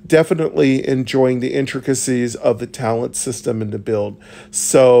definitely enjoying the intricacies of the talent system and the build.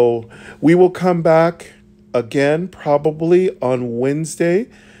 So we will come back again probably on Wednesday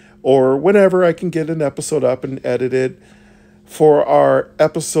or whenever I can get an episode up and edit it for our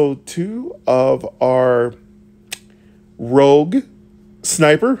episode 2 of our rogue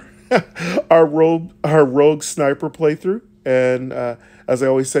sniper our rogue sniper playthrough. And as I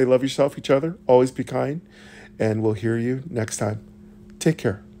always say, love yourself, each other, always be kind, and we'll hear you next time. Take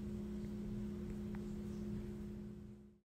care.